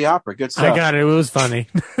 Phantom of the Opera. Good stuff. I got it. It was funny.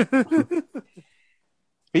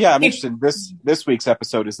 But yeah, I'm interested. This week's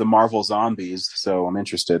episode is the Marvel Zombies, so I'm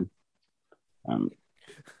interested.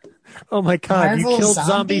 Oh my God! Marvel you killed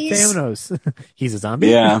zombies? Zombie Thanos. He's a zombie.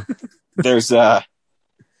 Yeah. There's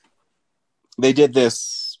they did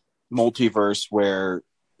this multiverse where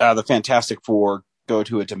the Fantastic Four go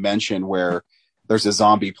to a dimension where there's a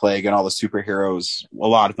zombie plague and all the superheroes, a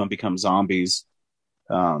lot of them become zombies.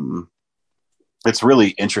 It's really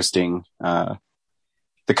interesting. The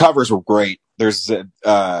covers were great. There's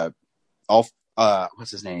what's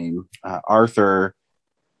his name? Arthur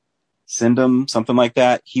Syndom, something like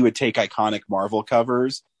that. He would take iconic Marvel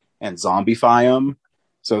covers and zombify them.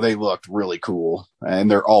 So they looked really cool,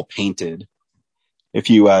 and they're all painted. If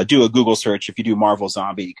you do a Google search, if you do Marvel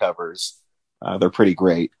zombie covers, they're pretty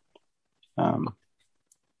great.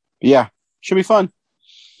 Yeah, should be fun.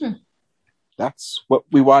 That's what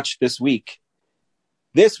we watched this week.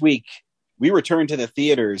 This week, we returned to the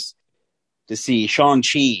theaters to see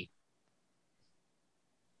Shang-Chi.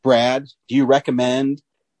 Brad, do you recommend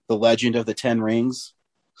The Legend of the Ten Rings?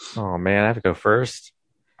 Oh man, I have to go first.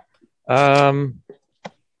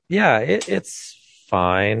 Yeah, it's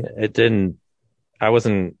fine. I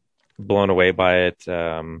wasn't blown away by it.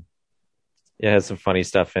 It has some funny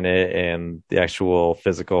stuff in it, and the actual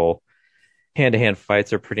physical hand-to-hand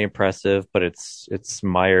fights are pretty impressive, but it's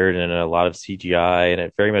mired in a lot of CGI, and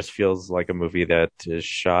it very much feels like a movie that is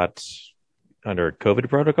shot under COVID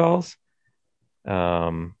protocols.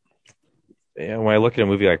 And when I look at a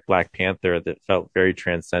movie like Black Panther that felt very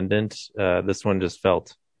transcendent, this one just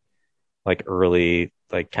felt like early,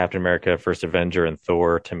 like Captain America, First Avenger, and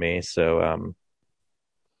Thor to me. So,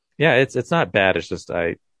 yeah, it's not bad. It's just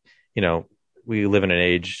we live in an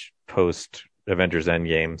age post Avengers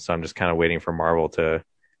Endgame, so I'm just kind of waiting for Marvel to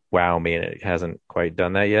wow me, and it hasn't quite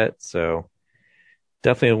done that yet. So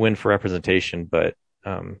definitely a win for representation, but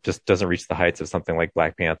just doesn't reach the heights of something like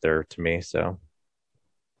Black Panther to me. So,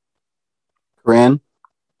 Corinne?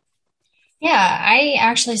 Yeah, I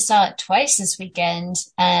actually saw it twice this weekend.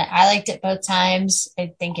 I liked it both times.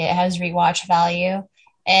 I think it has rewatch value,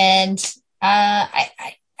 and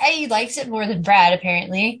I liked it more than Brad.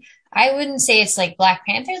 Apparently, I wouldn't say it's like Black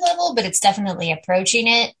Panther level, but it's definitely approaching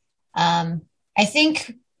it. I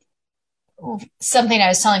think something I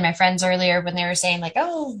was telling my friends earlier when they were saying like,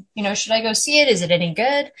 "Oh, should I go see it? Is it any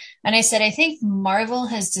good?" And I said, I think Marvel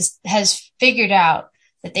has figured out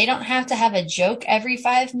that they don't have to have a joke every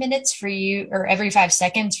 5 minutes for you or every 5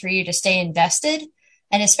 seconds for you to stay invested.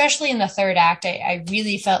 And especially in the third act, I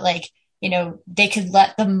really felt like, they could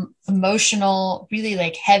let the emotional, really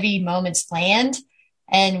like heavy moments land.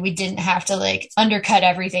 And we didn't have to like undercut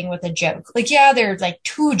everything with a joke. Like, yeah, there are like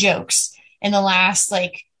 2 jokes in the last,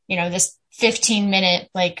 like, this 15-minute,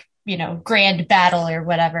 like, grand battle or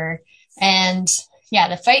whatever. And yeah,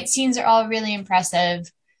 the fight scenes are all really impressive.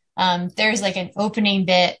 There's like an opening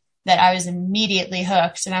bit that I was immediately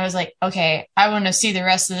hooked, and I was like, okay, I want to see the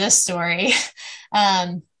rest of this story.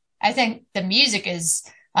 I think the music is,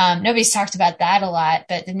 nobody's talked about that a lot,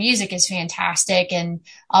 but the music is fantastic, and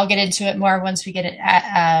I'll get into it more once we get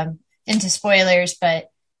into spoilers.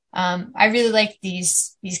 But I really like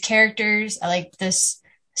these characters. I like this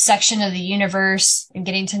section of the universe and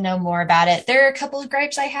getting to know more about it. There are a couple of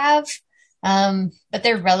gripes I have, but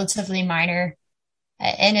they're relatively minor.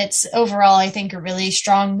 And it's overall, I think, a really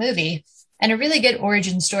strong movie and a really good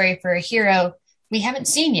origin story for a hero we haven't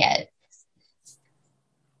seen yet.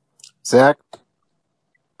 Zach?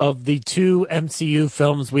 Of the 2 MCU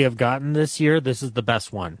films we have gotten this year, this is the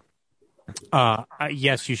best one.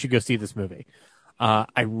 Yes, you should go see this movie.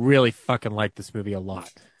 I really fucking like this movie a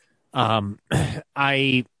lot.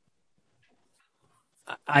 I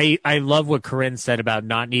love what Corinne said about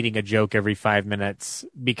not needing a joke every 5 minutes,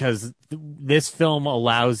 because this film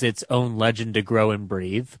allows its own legend to grow and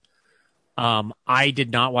breathe. I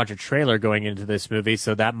did not watch a trailer going into this movie,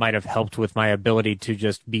 so that might have helped with my ability to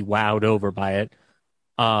just be wowed over by it.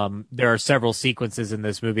 There are several sequences in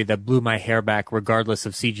this movie that blew my hair back, regardless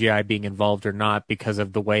of CGI being involved or not, because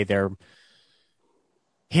of the way they're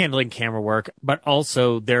handling camera work. But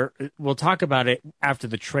also, we'll talk about it after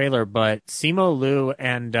the trailer, but Simu Liu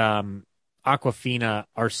and Awkwafina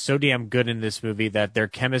are so damn good in this movie that their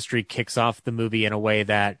chemistry kicks off the movie in a way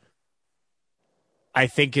that I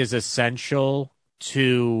think is essential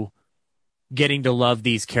to getting to love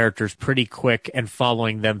these characters pretty quick and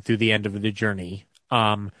following them through the end of the journey.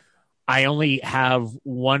 I only have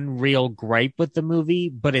one real gripe with the movie,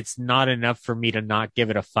 but it's not enough for me to not give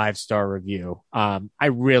it a 5-star review. I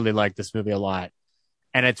really like this movie a lot.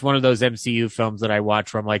 And it's one of those MCU films that I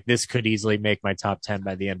watch where I'm like, this could easily make my top 10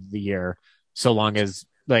 by the end of the year, so long as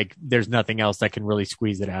like there's nothing else that can really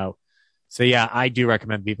squeeze it out. So yeah, I do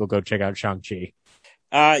recommend people go check out Shang-Chi.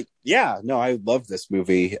 Yeah, no, I love this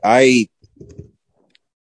movie. I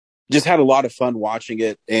just had a lot of fun watching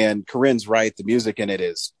it, and Corinne's right. The music in it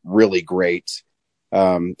is really great.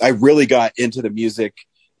 I really got into the music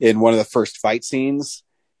in one of the first fight scenes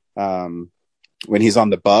when he's on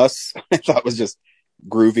the bus. I thought it was just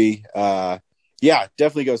groovy. Yeah,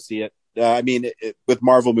 definitely go see it. I mean, with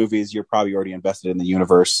Marvel movies, you're probably already invested in the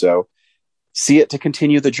universe, so see it to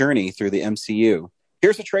continue the journey through the MCU.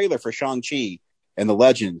 Here's a trailer for Shang-Chi and the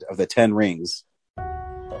Legend of the Ten Rings.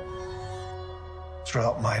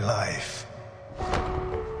 Throughout my life,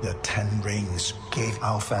 the Ten Rings gave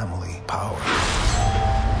our family power.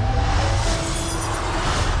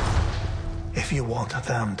 If you want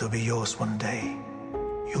them to be yours one day,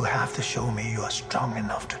 you have to show me you are strong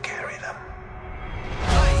enough to carry them.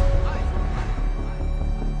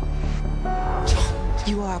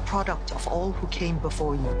 You are a product of all who came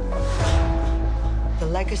before you. The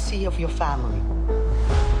legacy of your family.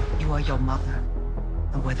 You are your mother.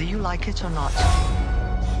 And whether you like it or not,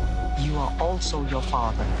 you are also your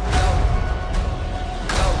father.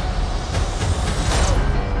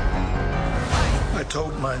 I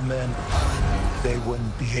told my men they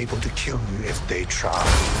wouldn't be able to kill you if they tried.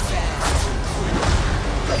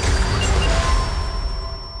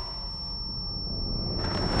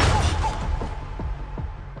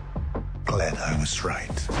 Glad I was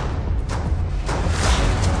right.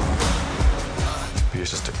 You're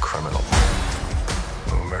just a criminal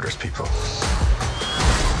who murders people.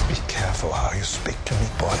 Be careful how you speak to me,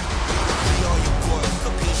 boy. I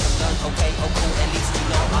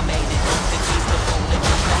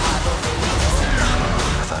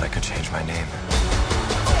thought I could change my name.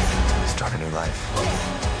 Start a new life.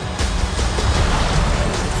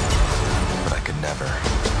 could never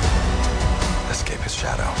escape his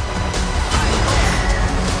shadow.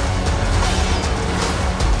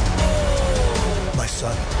 My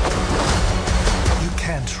son, you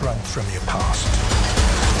can't run from your past.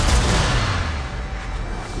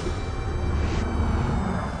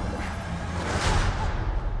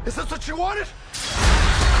 Is this what you wanted?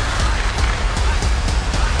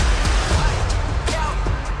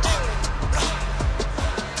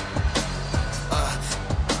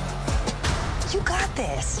 You got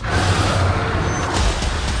this.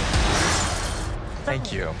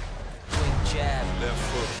 Thank you.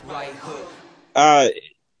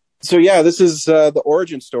 So yeah, this is the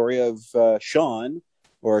origin story of Sean,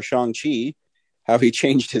 or Shang-Chi, how he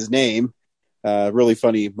changed his name. Really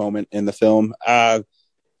funny moment in the film.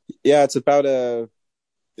 Yeah, it's about a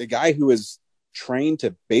guy who was trained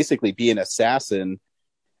to basically be an assassin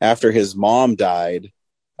after his mom died,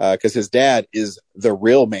 because his dad is the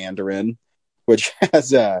real Mandarin, which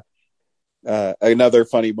has another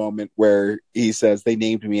funny moment where he says they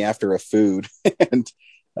named me after a food. And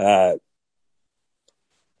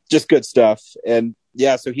just good stuff. And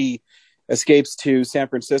yeah, so he escapes to San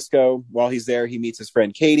Francisco. While he's there, he meets his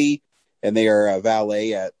friend Katie, and they are a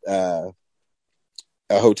valet at a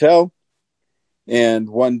hotel. And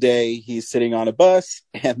one day he's sitting on a bus,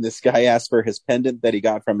 and this guy asks for his pendant that he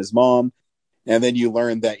got from his mom. And then you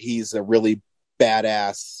learn that he's a really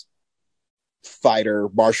badass fighter,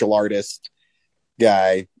 martial artist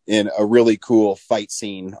guy in a really cool fight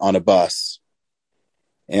scene on a bus.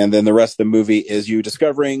 And then the rest of the movie is you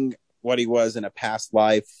discovering what he was in a past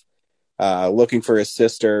life, looking for his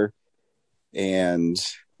sister, and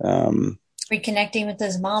reconnecting with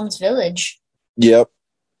his mom's village. Yep.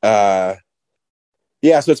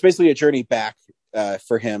 Yeah, so it's basically a journey back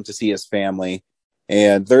for him to see his family.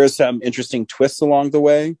 And there is some interesting twists along the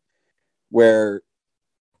way where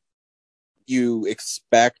you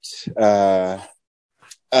expect a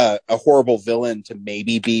horrible villain to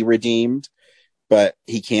maybe be redeemed, but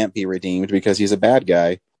he can't be redeemed because he's a bad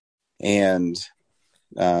guy. And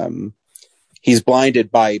he's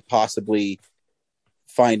blinded by possibly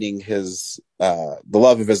finding his the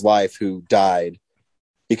love of his life who died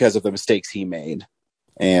because of the mistakes he made.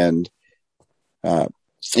 And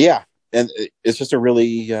yeah, and it's just a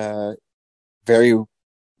really very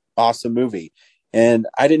awesome movie. And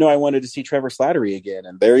I didn't know I wanted to see Trevor Slattery again,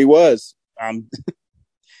 and there he was. Yeah,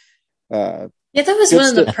 that was one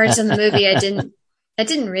of the parts in the movie I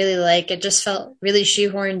didn't really like. It just felt really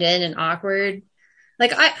shoehorned in and awkward.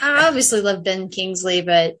 Like I obviously love Ben Kingsley,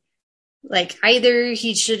 but like either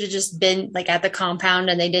he should have just been like at the compound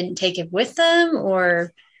and they didn't take him with them,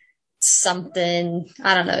 or something.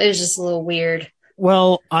 I don't know. It was just a little weird.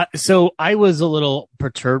 Well, so I was a little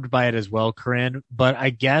perturbed by it as well, Corinne, but I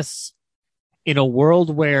guess in a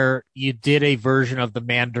world where you did a version of the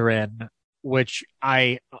Mandarin, which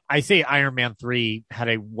I say Iron Man 3 had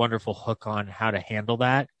a wonderful hook on how to handle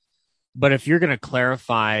that. But if you're going to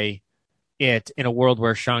clarify it in a world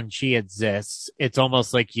where Shang-Chi exists, it's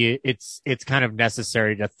almost like it's kind of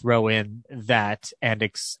necessary to throw in that and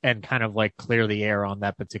kind of like clear the air on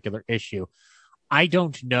that particular issue. I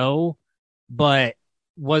don't know, but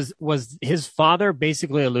was his father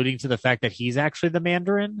basically alluding to the fact that he's actually the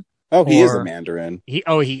Mandarin? Oh, he is the Mandarin. He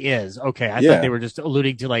is. Okay. I thought they were just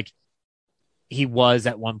alluding to like he was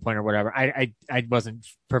at one point or whatever. I wasn't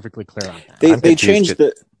perfectly clear on that. They changed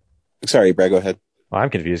the. Sorry, Brad, go ahead. Well, I'm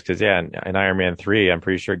confused because in Iron Man 3, I'm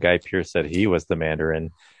pretty sure Guy Pearce said he was the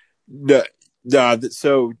Mandarin.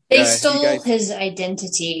 So they stole his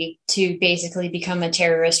identity to basically become a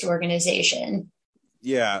terrorist organization.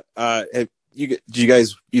 Yeah. You've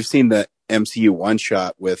seen the MCU one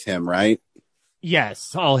shot with him, right?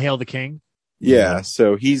 Yes. All Hail the King. Yeah.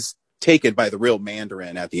 So he's taken by the real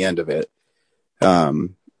Mandarin at the end of it.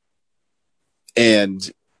 And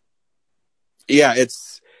yeah,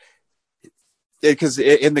 it's because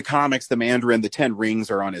in the comics, the Mandarin, the 10 rings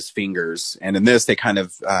are on his fingers. And in this, they kind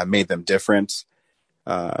of made them different.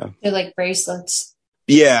 They're like bracelets.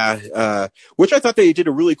 Yeah. Which I thought they did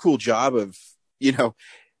a really cool job of,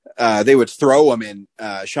 they would throw them and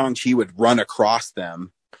Shang-Chi would run across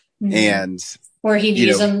them. Mm-hmm. And or he'd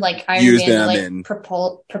use them like Iron Man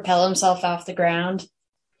to propel himself off the ground.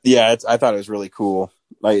 Yeah, I thought it was really cool.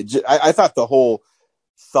 Like I thought the whole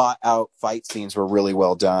thought out fight scenes were really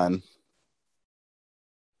well done.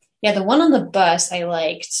 Yeah, the one on the bus I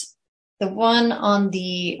liked. The one on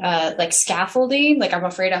the like scaffolding, like I'm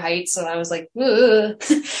afraid of heights, so I was like, ugh.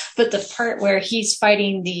 But the part where he's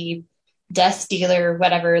fighting the death dealer,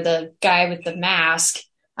 whatever, the guy with the mask,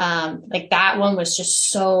 like that one was just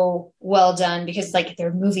so well done because like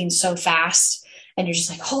they're moving so fast. and you're just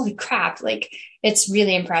like, holy crap, like it's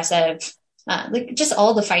really impressive. Like just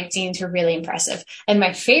all the fight scenes were really impressive. And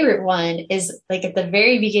my favorite one is like at the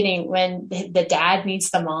very beginning when the dad meets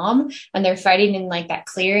the mom and they're fighting in like that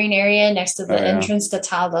clearing area next to the entrance to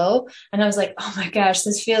Ta Lo. And I was like, oh my gosh,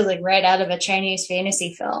 this feels like right out of a Chinese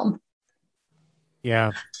fantasy film.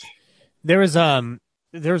 Yeah. There was a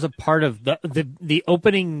part of the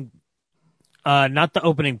opening, not the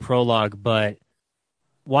opening prologue, but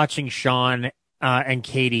watching Sean and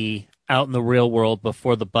Katie out in the real world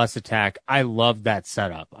before the bus attack. I love that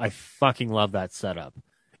setup. I fucking love that setup.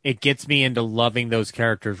 It gets me into loving those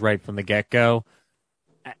characters right from the get-go.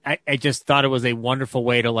 I just thought it was a wonderful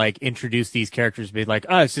way to like introduce these characters, be like,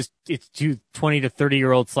 oh, it's two 20 to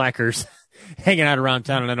 30-year-old slackers hanging out around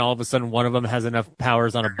town, and then all of a sudden one of them has enough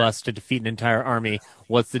powers on a bus to defeat an entire army.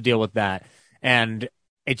 What's the deal with that? And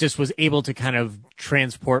it just was able to kind of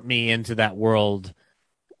transport me into that world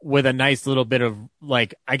with a nice little bit of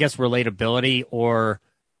like, I guess, relatability, or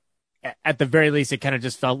at the very least, it kind of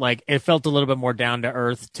just felt like it felt a little bit more down to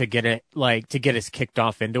earth to get us kicked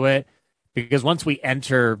off into it. Because once we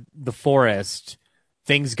enter the forest,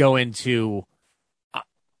 things go into,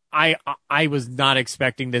 I was not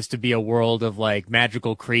expecting this to be a world of like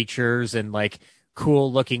magical creatures and like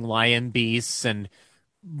cool looking lion beasts and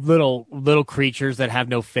little creatures that have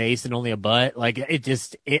no face and only a butt. Like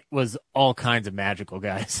it was all kinds of magical,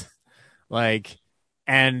 guys. Like,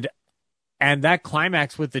 and that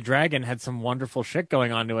climax with the dragon had some wonderful shit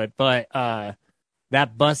going on to it. But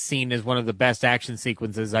that bus scene is one of the best action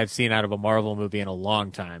sequences I've seen out of a Marvel movie in a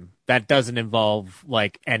long time. That doesn't involve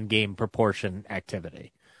like endgame proportion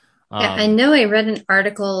activity. Yeah, I know I read an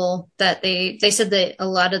article that they said that a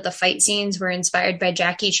lot of the fight scenes were inspired by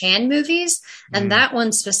Jackie Chan movies. And that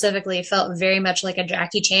one specifically felt very much like a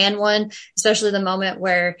Jackie Chan one, especially the moment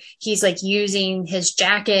where he's like using his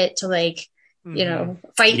jacket to like, you know,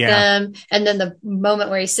 fight them. And then the moment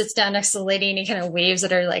where he sits down next to the lady and he kind of waves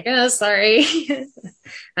at her like, oh, sorry.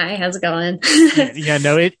 Hi, how's it going? Yeah,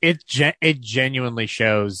 no, it genuinely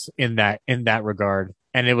shows in that regard.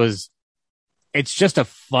 And it's just a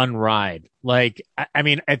fun ride. Like, I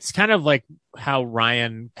mean, it's kind of like how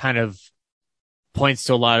Ryan kind of points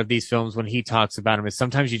to a lot of these films when he talks about them, is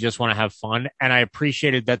sometimes you just want to have fun. And I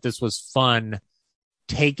appreciated that this was fun,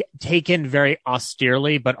 taken very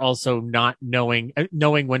austerely, but also not knowing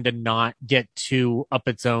when to not get too up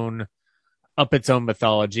its own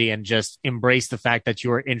mythology and just embrace the fact that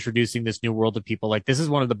you are introducing this new world to people. Like, this is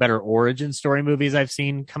one of the better origin story movies I've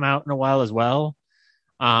seen come out in a while as well.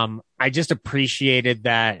 I just appreciated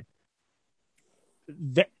that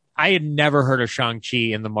I had never heard of Shang-Chi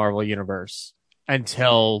in the Marvel Universe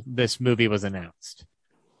until this movie was announced.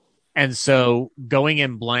 And so going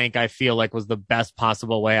in blank, I feel like was the best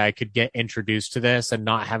possible way I could get introduced to this and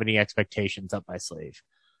not have any expectations up my sleeve.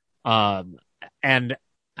 And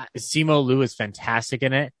Simu Liu is fantastic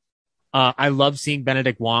in it. I love seeing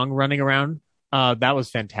Benedict Wong running around. That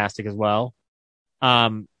was fantastic as well.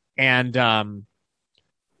 Zhu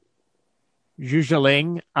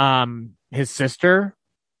Zhiling, his sister,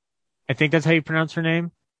 I think that's how you pronounce her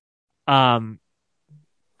name.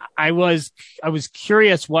 I was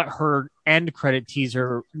curious what her end credit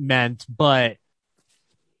teaser meant, but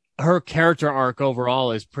her character arc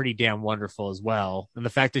overall is pretty damn wonderful as well. And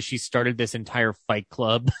the fact that she started this entire fight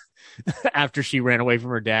club after she ran away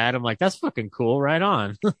from her dad, I'm like, that's fucking cool. Right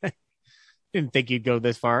on. Didn't think you'd go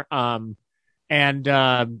this far. And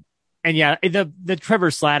yeah, the Trevor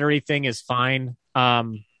Slattery thing is fine. I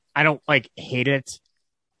don't like hate it.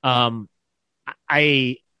 I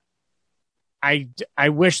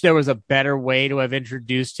wish there was a better way to have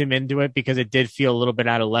introduced him into it, because it did feel a little bit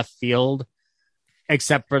out of left field,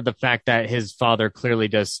 except for the fact that his father clearly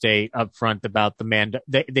does stay upfront about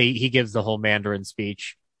the he gives the whole Mandarin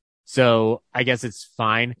speech. So I guess it's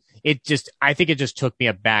fine. I think it just took me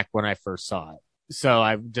aback when I first saw it. So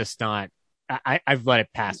I'm just not, I've let it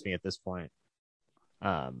pass me at this point.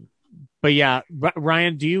 But yeah,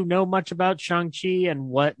 Ryan, do you know much about Shang-Chi and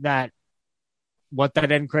what that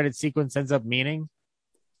end credit sequence ends up meaning?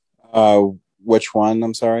 Which one?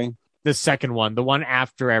 I'm sorry. The second one, the one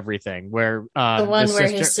after everything, where the one where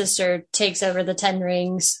his sister takes over the 10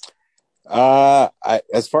 rings.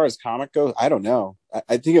 As far as comic goes, I don't know.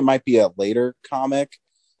 I think it might be a later comic.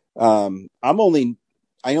 I only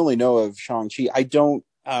know of Shang-Chi. I don't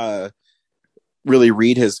really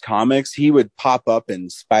read his comics. He would pop up in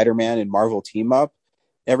Spider-Man and Marvel Team Up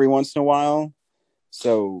every once in a while.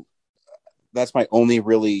 So that's my only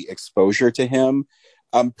really exposure to him.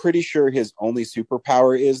 I'm pretty sure his only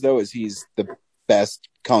superpower is he's the best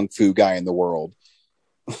kung fu guy in the world.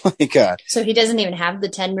 like, So he doesn't even have the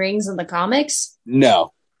 10 rings in the comics?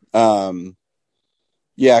 no.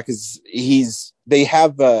 Yeah, because they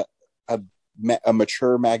have a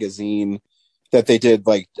mature magazine that they did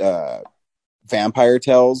like Vampire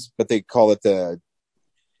Tales, but they call it the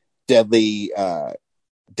Deadly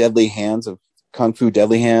Hands of Kung Fu.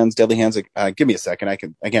 Deadly Hands. Give me a second. I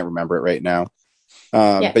can't remember it right now.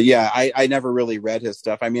 But yeah, I never really read his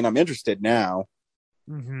stuff. I mean, I'm interested now.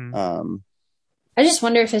 Mm-hmm. I just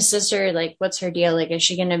wonder if his sister, like, what's her deal? Like, is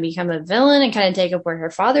she going to become a villain and kind of take up where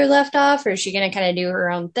her father left off? Or is she going to kind of do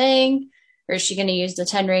her own thing? Or is she going to use the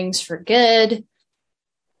 10 rings for good?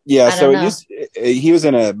 Yeah, so he was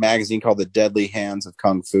in a magazine called The Deadly Hands of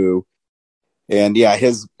Kung Fu. And yeah,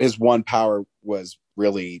 his one power was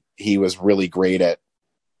he was really great at,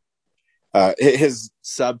 his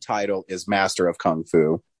subtitle is Master of Kung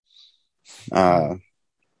Fu. And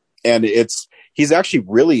he's actually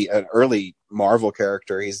really an early Marvel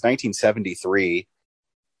character. He's 1973.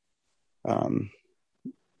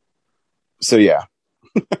 So yeah.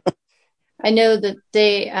 I know that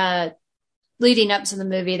they, leading up to the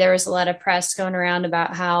movie, there was a lot of press going around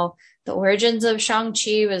about how the origins of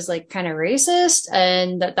Shang-Chi was like kind of racist,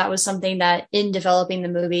 and that was something that in developing the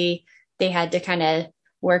movie, they had to kind of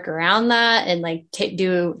work around that and like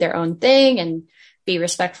do their own thing and be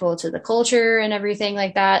respectful to the culture and everything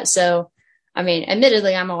like that. So, I mean,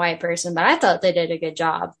 admittedly, I'm a white person, but I thought they did a good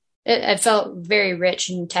job. It felt very rich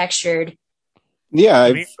and textured. Yeah,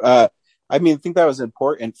 I think that was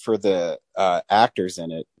important for the actors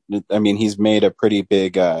in it. I mean, he's made a pretty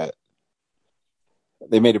big.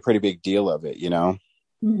 They made a pretty big deal of it, you know.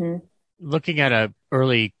 Mm-hmm. Looking at a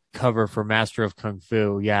early cover for Master of Kung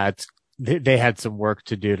Fu, yeah, they had some work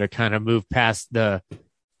to do to kind of move past the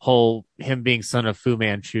whole him being son of Fu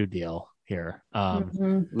Manchu deal here.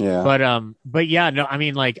 Yeah, but yeah, no, I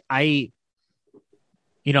mean, like I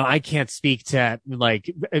can't speak to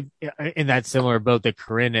like in that similar boat that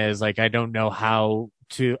Corinne is. Like, I don't know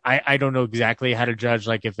I don't know exactly how to judge,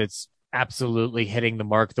 like, if it's absolutely hitting the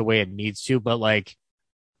mark the way it needs to, but like,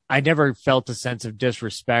 I never felt a sense of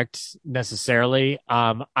disrespect necessarily.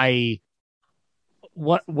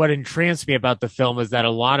 What entranced me about the film is that a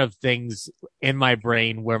lot of things in my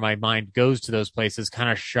brain where my mind goes to those places kind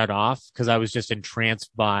of shut off because I was just entranced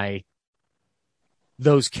by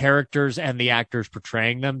those characters and the actors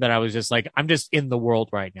portraying them, that I was just like, I'm just in the world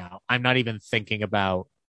right now. I'm not even thinking about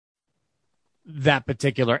that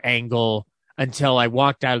particular angle until I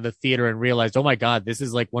walked out of the theater and realized, oh my God, this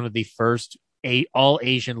is like one of the first all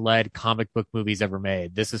Asian led comic book movies ever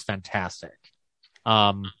made. This is fantastic.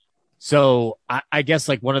 So I guess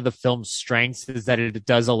like one of the film's strengths is that it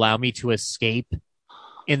does allow me to escape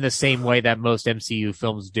in the same way that most MCU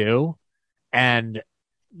films do. And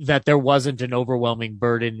that there wasn't an overwhelming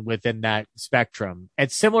burden within that spectrum.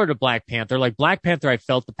 It's similar to Black Panther. Like Black Panther, I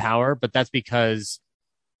felt the power, but that's because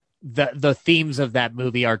the themes of that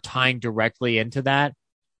movie are tying directly into that.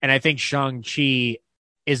 And I think Shang-Chi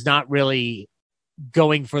is not really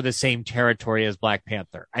going for the same territory as Black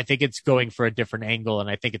Panther. I think it's going for a different angle, and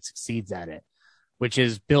I think it succeeds at it, which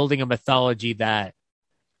is building a mythology that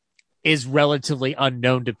is relatively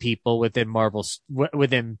unknown to people within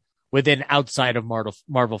within outside of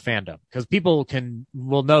Marvel fandom. Because people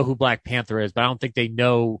will know who Black Panther is, but I don't think they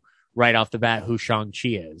know right off the bat who Shang-Chi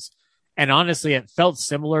is. And honestly, it felt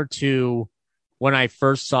similar to when I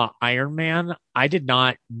first saw Iron Man. I did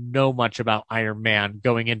not know much about Iron Man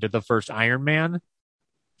going into the first Iron Man.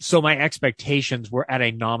 So my expectations were at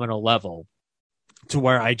a nominal level to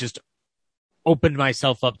where I just opened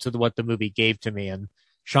myself up to what the movie gave to me. And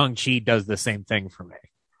Shang-Chi does the same thing for me.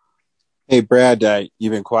 Hey, Brad,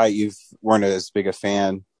 you've been quiet. You weren't as big a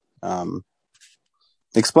fan.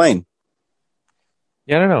 Explain.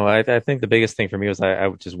 Yeah, I don't know. I think the biggest thing for me was I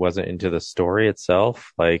just wasn't into the story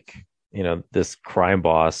itself. Like, this crime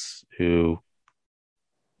boss who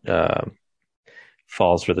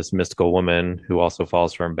falls for this mystical woman who also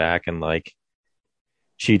falls for him back, and like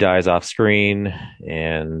she dies off screen,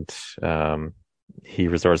 and he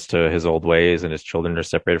resorts to his old ways, and his children are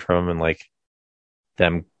separated from him, and like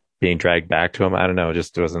them being dragged back to him. I don't know. It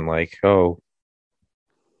just wasn't like, oh,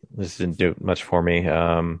 this didn't do much for me.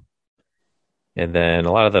 And then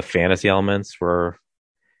a lot of the fantasy elements were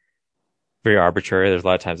very arbitrary. There's a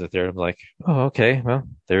lot of times that they're like, oh, okay, well,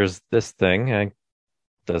 there's this thing. I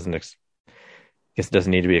guess it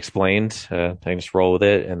doesn't need to be explained. I can just roll with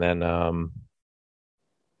it. And then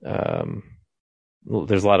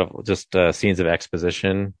there's a lot of just scenes of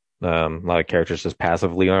exposition. A lot of characters just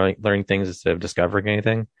passively learning things instead of discovering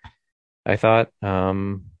anything, I thought.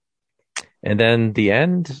 And then the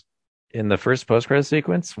end, in the first post-credit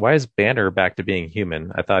sequence, why is Banner back to being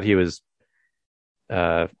human? I thought he was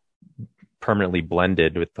permanently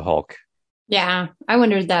blended with the Hulk. Yeah, I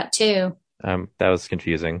wondered that too. That was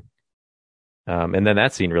confusing. And then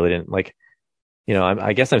that scene really didn't like,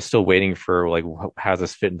 I guess I'm still waiting for like, how does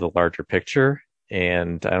this fit into the larger picture?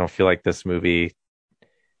 And I don't feel like this movie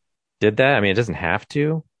did that. I mean, it doesn't have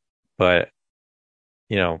to, but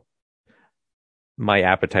my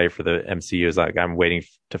appetite for the MCU is like, I'm waiting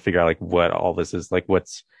to figure out like what all this is like, what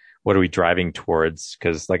are we driving towards?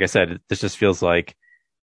 Cause like I said, this just feels like,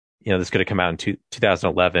 this could have come out in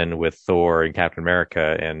 2011 with Thor and Captain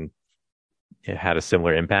America and it had a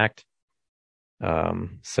similar impact.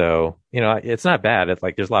 So, it's not bad. It's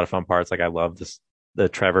like, there's a lot of fun parts. Like I love the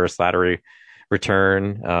Trevor Slattery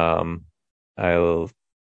return. Some of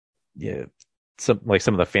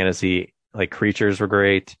the fantasy like creatures were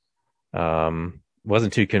great.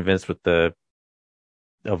 Wasn't too convinced with the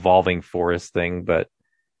evolving forest thing, but,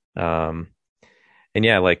 and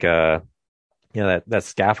yeah, like, that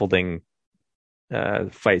scaffolding,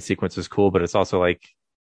 fight sequence is cool, but it's also like,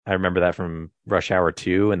 I remember that from Rush Hour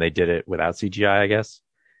 2 and they did it without CGI, I guess,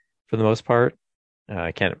 for the most part.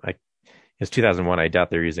 It's 2001. I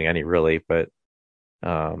doubt they're using any really, but,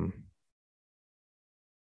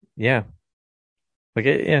 yeah, like,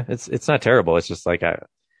 it's not terrible. It's just like,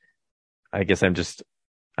 I guess I'm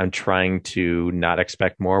trying to not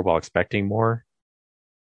expect more while expecting more.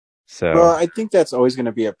 So, well, I think that's always going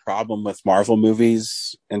to be a problem with Marvel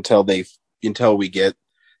movies until we get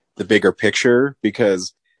the bigger picture,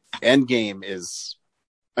 because Endgame is,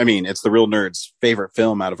 it's the real nerd's favorite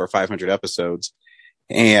film out of our 500 episodes.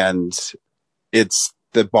 And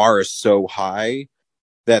the bar is so high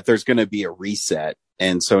that there's going to be a reset.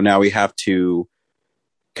 And so now we have to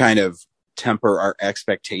kind of temper our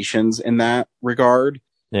expectations in that regard.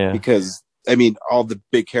 Yeah. Because, all the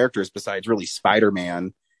big characters besides really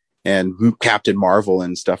Spider-Man and Captain Marvel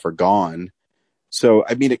and stuff are gone. So,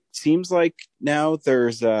 it seems like now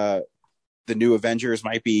there's, the new Avengers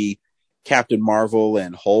might be Captain Marvel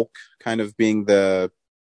and Hulk kind of being the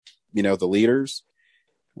leaders,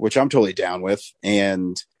 which I'm totally down with.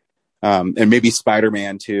 And maybe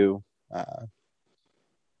Spider-Man too.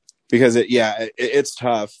 Because it's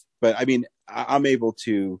tough, but I'm able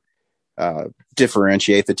to,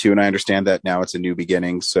 differentiate the two. And I understand that now it's a new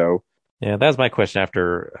beginning. So, yeah, that was my question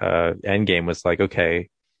after Endgame was like, okay,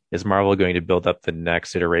 is Marvel going to build up the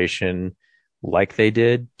next iteration like they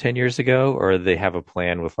did 10 years ago? Or do they have a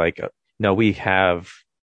plan with like, no, we have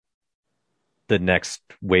the next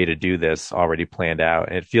way to do this already planned out.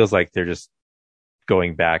 And it feels like they're just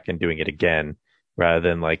going back and doing it again rather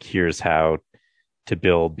than like, here's how to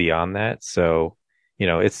build beyond that. So,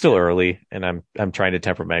 it's still early and I'm trying to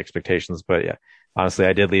temper my expectations, but yeah, honestly,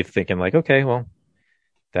 I did leave thinking like, okay, well,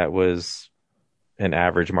 that was an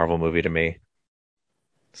average Marvel movie to me.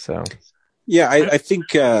 So, yeah, I think,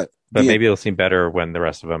 but maybe it'll seem better when the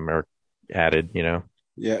rest of them are added, Yeah,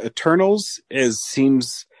 Eternals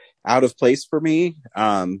seems out of place for me,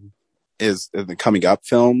 is the coming up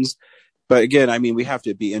films. But again, we have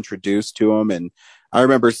to be introduced to them. And I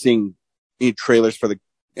remember seeing trailers for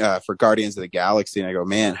Guardians of the Galaxy and I go,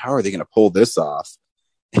 man, how are they going to pull this off?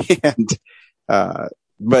 And,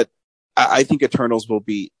 but I think Eternals will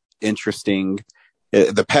be interesting.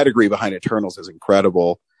 The pedigree behind Eternals is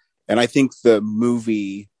incredible. And I think the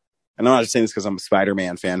movie, and I'm not just saying this because I'm a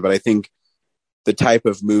Spider-Man fan, but I think the type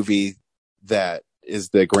of movie that is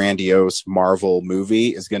the grandiose Marvel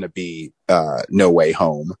movie is going to be No Way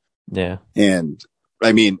Home. Yeah. And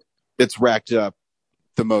it's racked up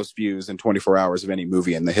the most views in 24 hours of any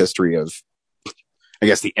movie in the history of, I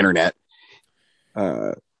guess, the internet.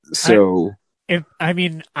 I'm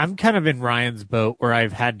kind of in Ryan's boat where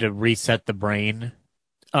I've had to reset the brain,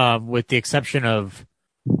 with the exception of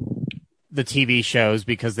the TV shows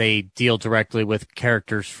because they deal directly with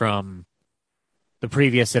characters from the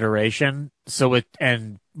previous iteration.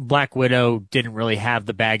 And Black Widow didn't really have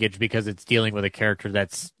the baggage because it's dealing with a character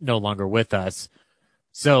that's no longer with us.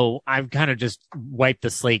 So I've kind of just wiped the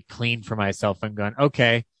slate clean for myself and gone,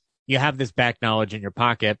 okay, you have this back knowledge in your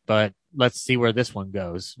pocket, but let's see where this one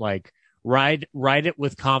goes. Like ride it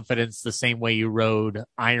with confidence the same way you rode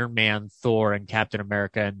Iron Man, Thor, and Captain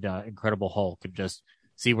America and Incredible Hulk, and just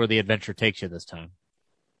see where the adventure takes you this time.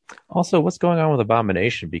 Also, what's going on with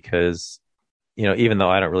Abomination? Because, even though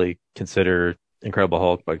I don't really consider Incredible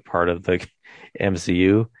Hulk like part of the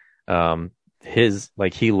MCU,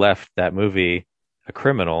 he left that movie a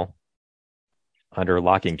criminal under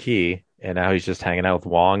lock and key, and now he's just hanging out with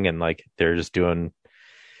Wong and like they're just doing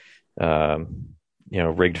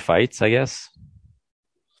rigged fights, I guess.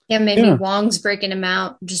 Yeah, maybe Wong's breaking him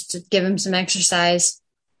out just to give him some exercise.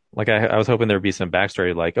 Like I was hoping there'd be some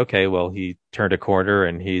backstory, like, okay, well, he turned a corner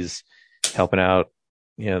and he's helping out,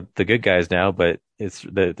 the good guys now, but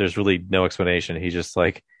there's really no explanation. He's just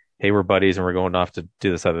like, hey, we're buddies and we're going off to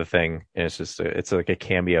do this other thing. And it's like a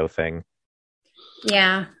cameo thing.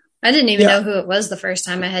 Yeah. I didn't even know who it was the first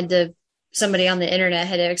time. Somebody on the internet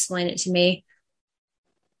had to explain it to me.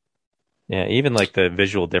 Yeah. Even like the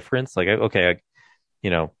visual difference, like, okay,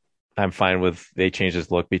 I'm fine with they changed his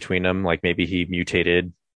look between them. Like maybe he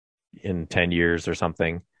mutated in 10 years or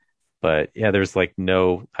something. But yeah, there's like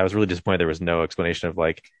I was really disappointed there was no explanation of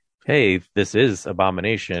like, hey, this is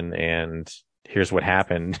Abomination and here's what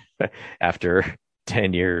happened after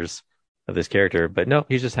 10 years of this character. But no,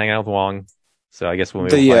 he's just hanging out with Wong. So I guess we'll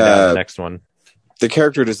find out in the next one. The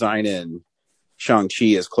character design in Shang-Chi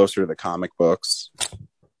is closer to the comic books.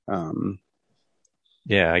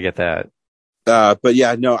 Yeah, I get that. But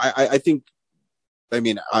yeah, no, I think,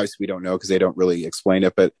 obviously we don't know because they don't really explain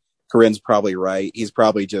it, but Corinne's probably right. He's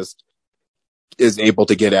probably just is able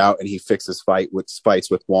to get out and he fixes fights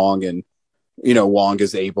with Wong, and Wong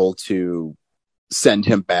is able to send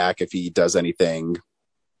him back if he does anything.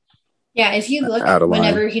 Yeah, if you look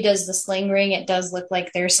whenever he does the sling ring, it does look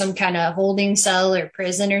like there's some kind of holding cell or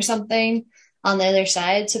prison or something on the other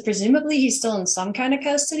side. So presumably he's still in some kind of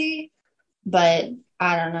custody, but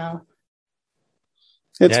I don't know.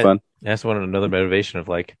 It's fun. That's another motivation of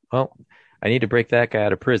like, well, I need to break that guy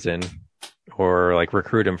out of prison or like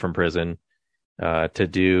recruit him from prison to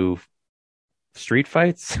do street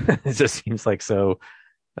fights. It just seems like so.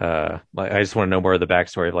 I just want to know more of the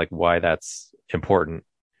backstory of like why that's important.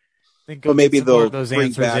 Well, maybe they'll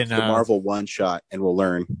bring back the Marvel one shot and we'll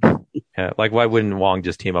learn. Yeah, like why wouldn't Wong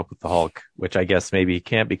just team up with the Hulk? Which I guess maybe he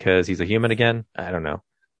can't because he's a human again. I don't know.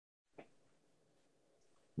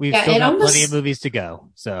 We've still got plenty of movies to go,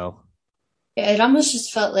 so. Yeah, it almost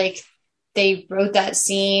just felt like they wrote that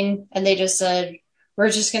scene and they just said, we're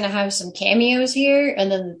just going to have some cameos here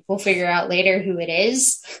and then we'll figure out later who it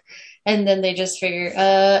is. And then they just figure,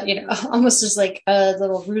 almost just like a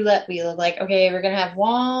little roulette wheel of like, okay, we're going to have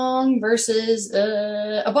Wong versus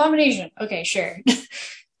Abomination. Okay, sure.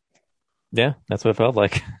 Yeah, that's what it felt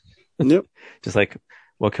like. Yep. Just like,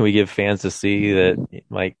 what can we give fans to see that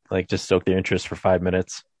might like just stoke their interest for 5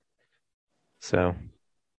 minutes? So,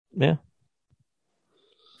 yeah.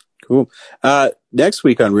 Cool. Next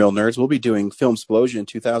week on Real Nerds, we'll be doing Filmsplosion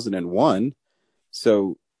 2001.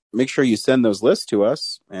 So make sure you send those lists to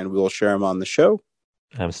us and we'll share them on the show.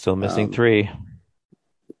 I'm still missing 3.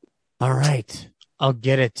 All right. I'll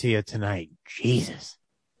get it to you tonight. Jesus.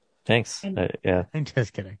 Thanks. Yeah. I'm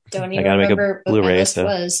just kidding. Don't even remember what my list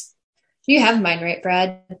was. You have mine right,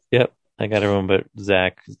 Brad? Yep. I got everyone but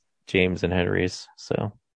Zach, James, and Henry's.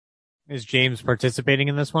 So, is James participating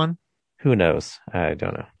in this one? Who knows? I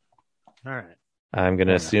don't know. All right. I'm going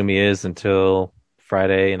to assume he is until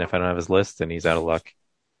Friday, and if I don't have his list, then he's out of luck.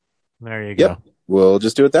 There you go. Yep. We'll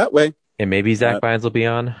just do it that way. And maybe Zach Bynes will be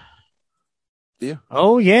on. Yeah.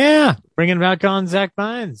 Oh, yeah. Bringing back on Zach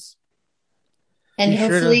Bynes. And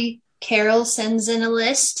hopefully Carol sends in a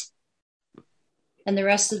list. And the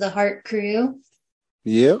rest of the Heart crew.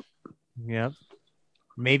 Yep. Yep.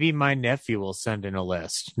 Maybe my nephew will send in a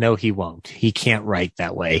list. No, he won't. He can't write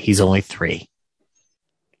that way. He's only 3.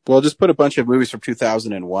 Well, just put a bunch of movies from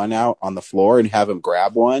 2001 out on the floor and have him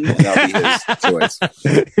grab one, and that'll be his choice.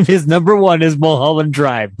 His number 1 is Mulholland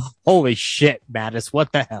Drive. Holy shit, Mattis.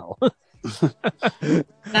 What the hell?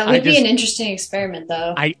 That would be an interesting experiment,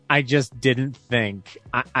 though. I just didn't think,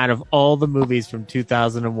 out of all the movies from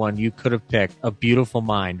 2001, you could have picked A Beautiful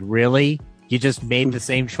Mind. Really? You just made the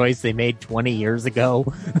same choice they made 20 years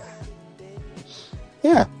ago?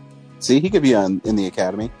 Yeah. See, he could be in the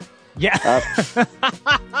Academy. Yeah.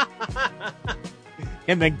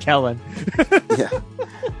 Him and Kellen. Yeah.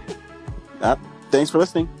 Thanks for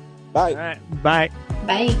listening. Bye. All right. Bye.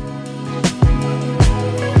 Bye.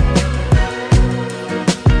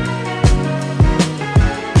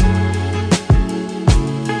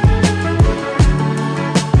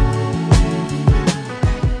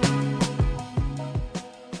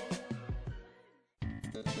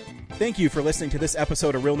 Thank you for listening to this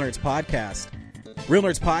episode of Real Nerds Podcast. Real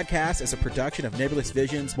Nerds Podcast is a production of Nebulous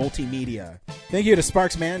Visions Multimedia. Thank you to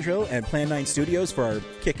Sparks Mandrill and Plan 9 Studios for our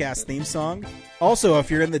kick-ass theme song. Also, if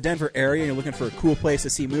you're in the Denver area and you're looking for a cool place to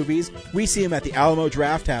see movies, we see them at the Alamo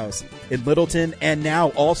Drafthouse in Littleton and now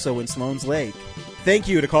also in Sloan's Lake. Thank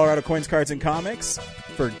you to Colorado Coins, Cards, and Comics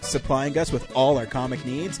for supplying us with all our comic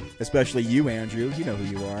needs, especially you, Andrew. You know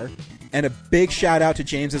who you are. And a big shout out to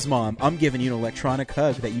James's mom. I'm giving you an electronic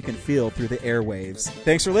hug that you can feel through the airwaves.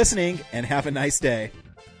 Thanks for listening, and have a nice day.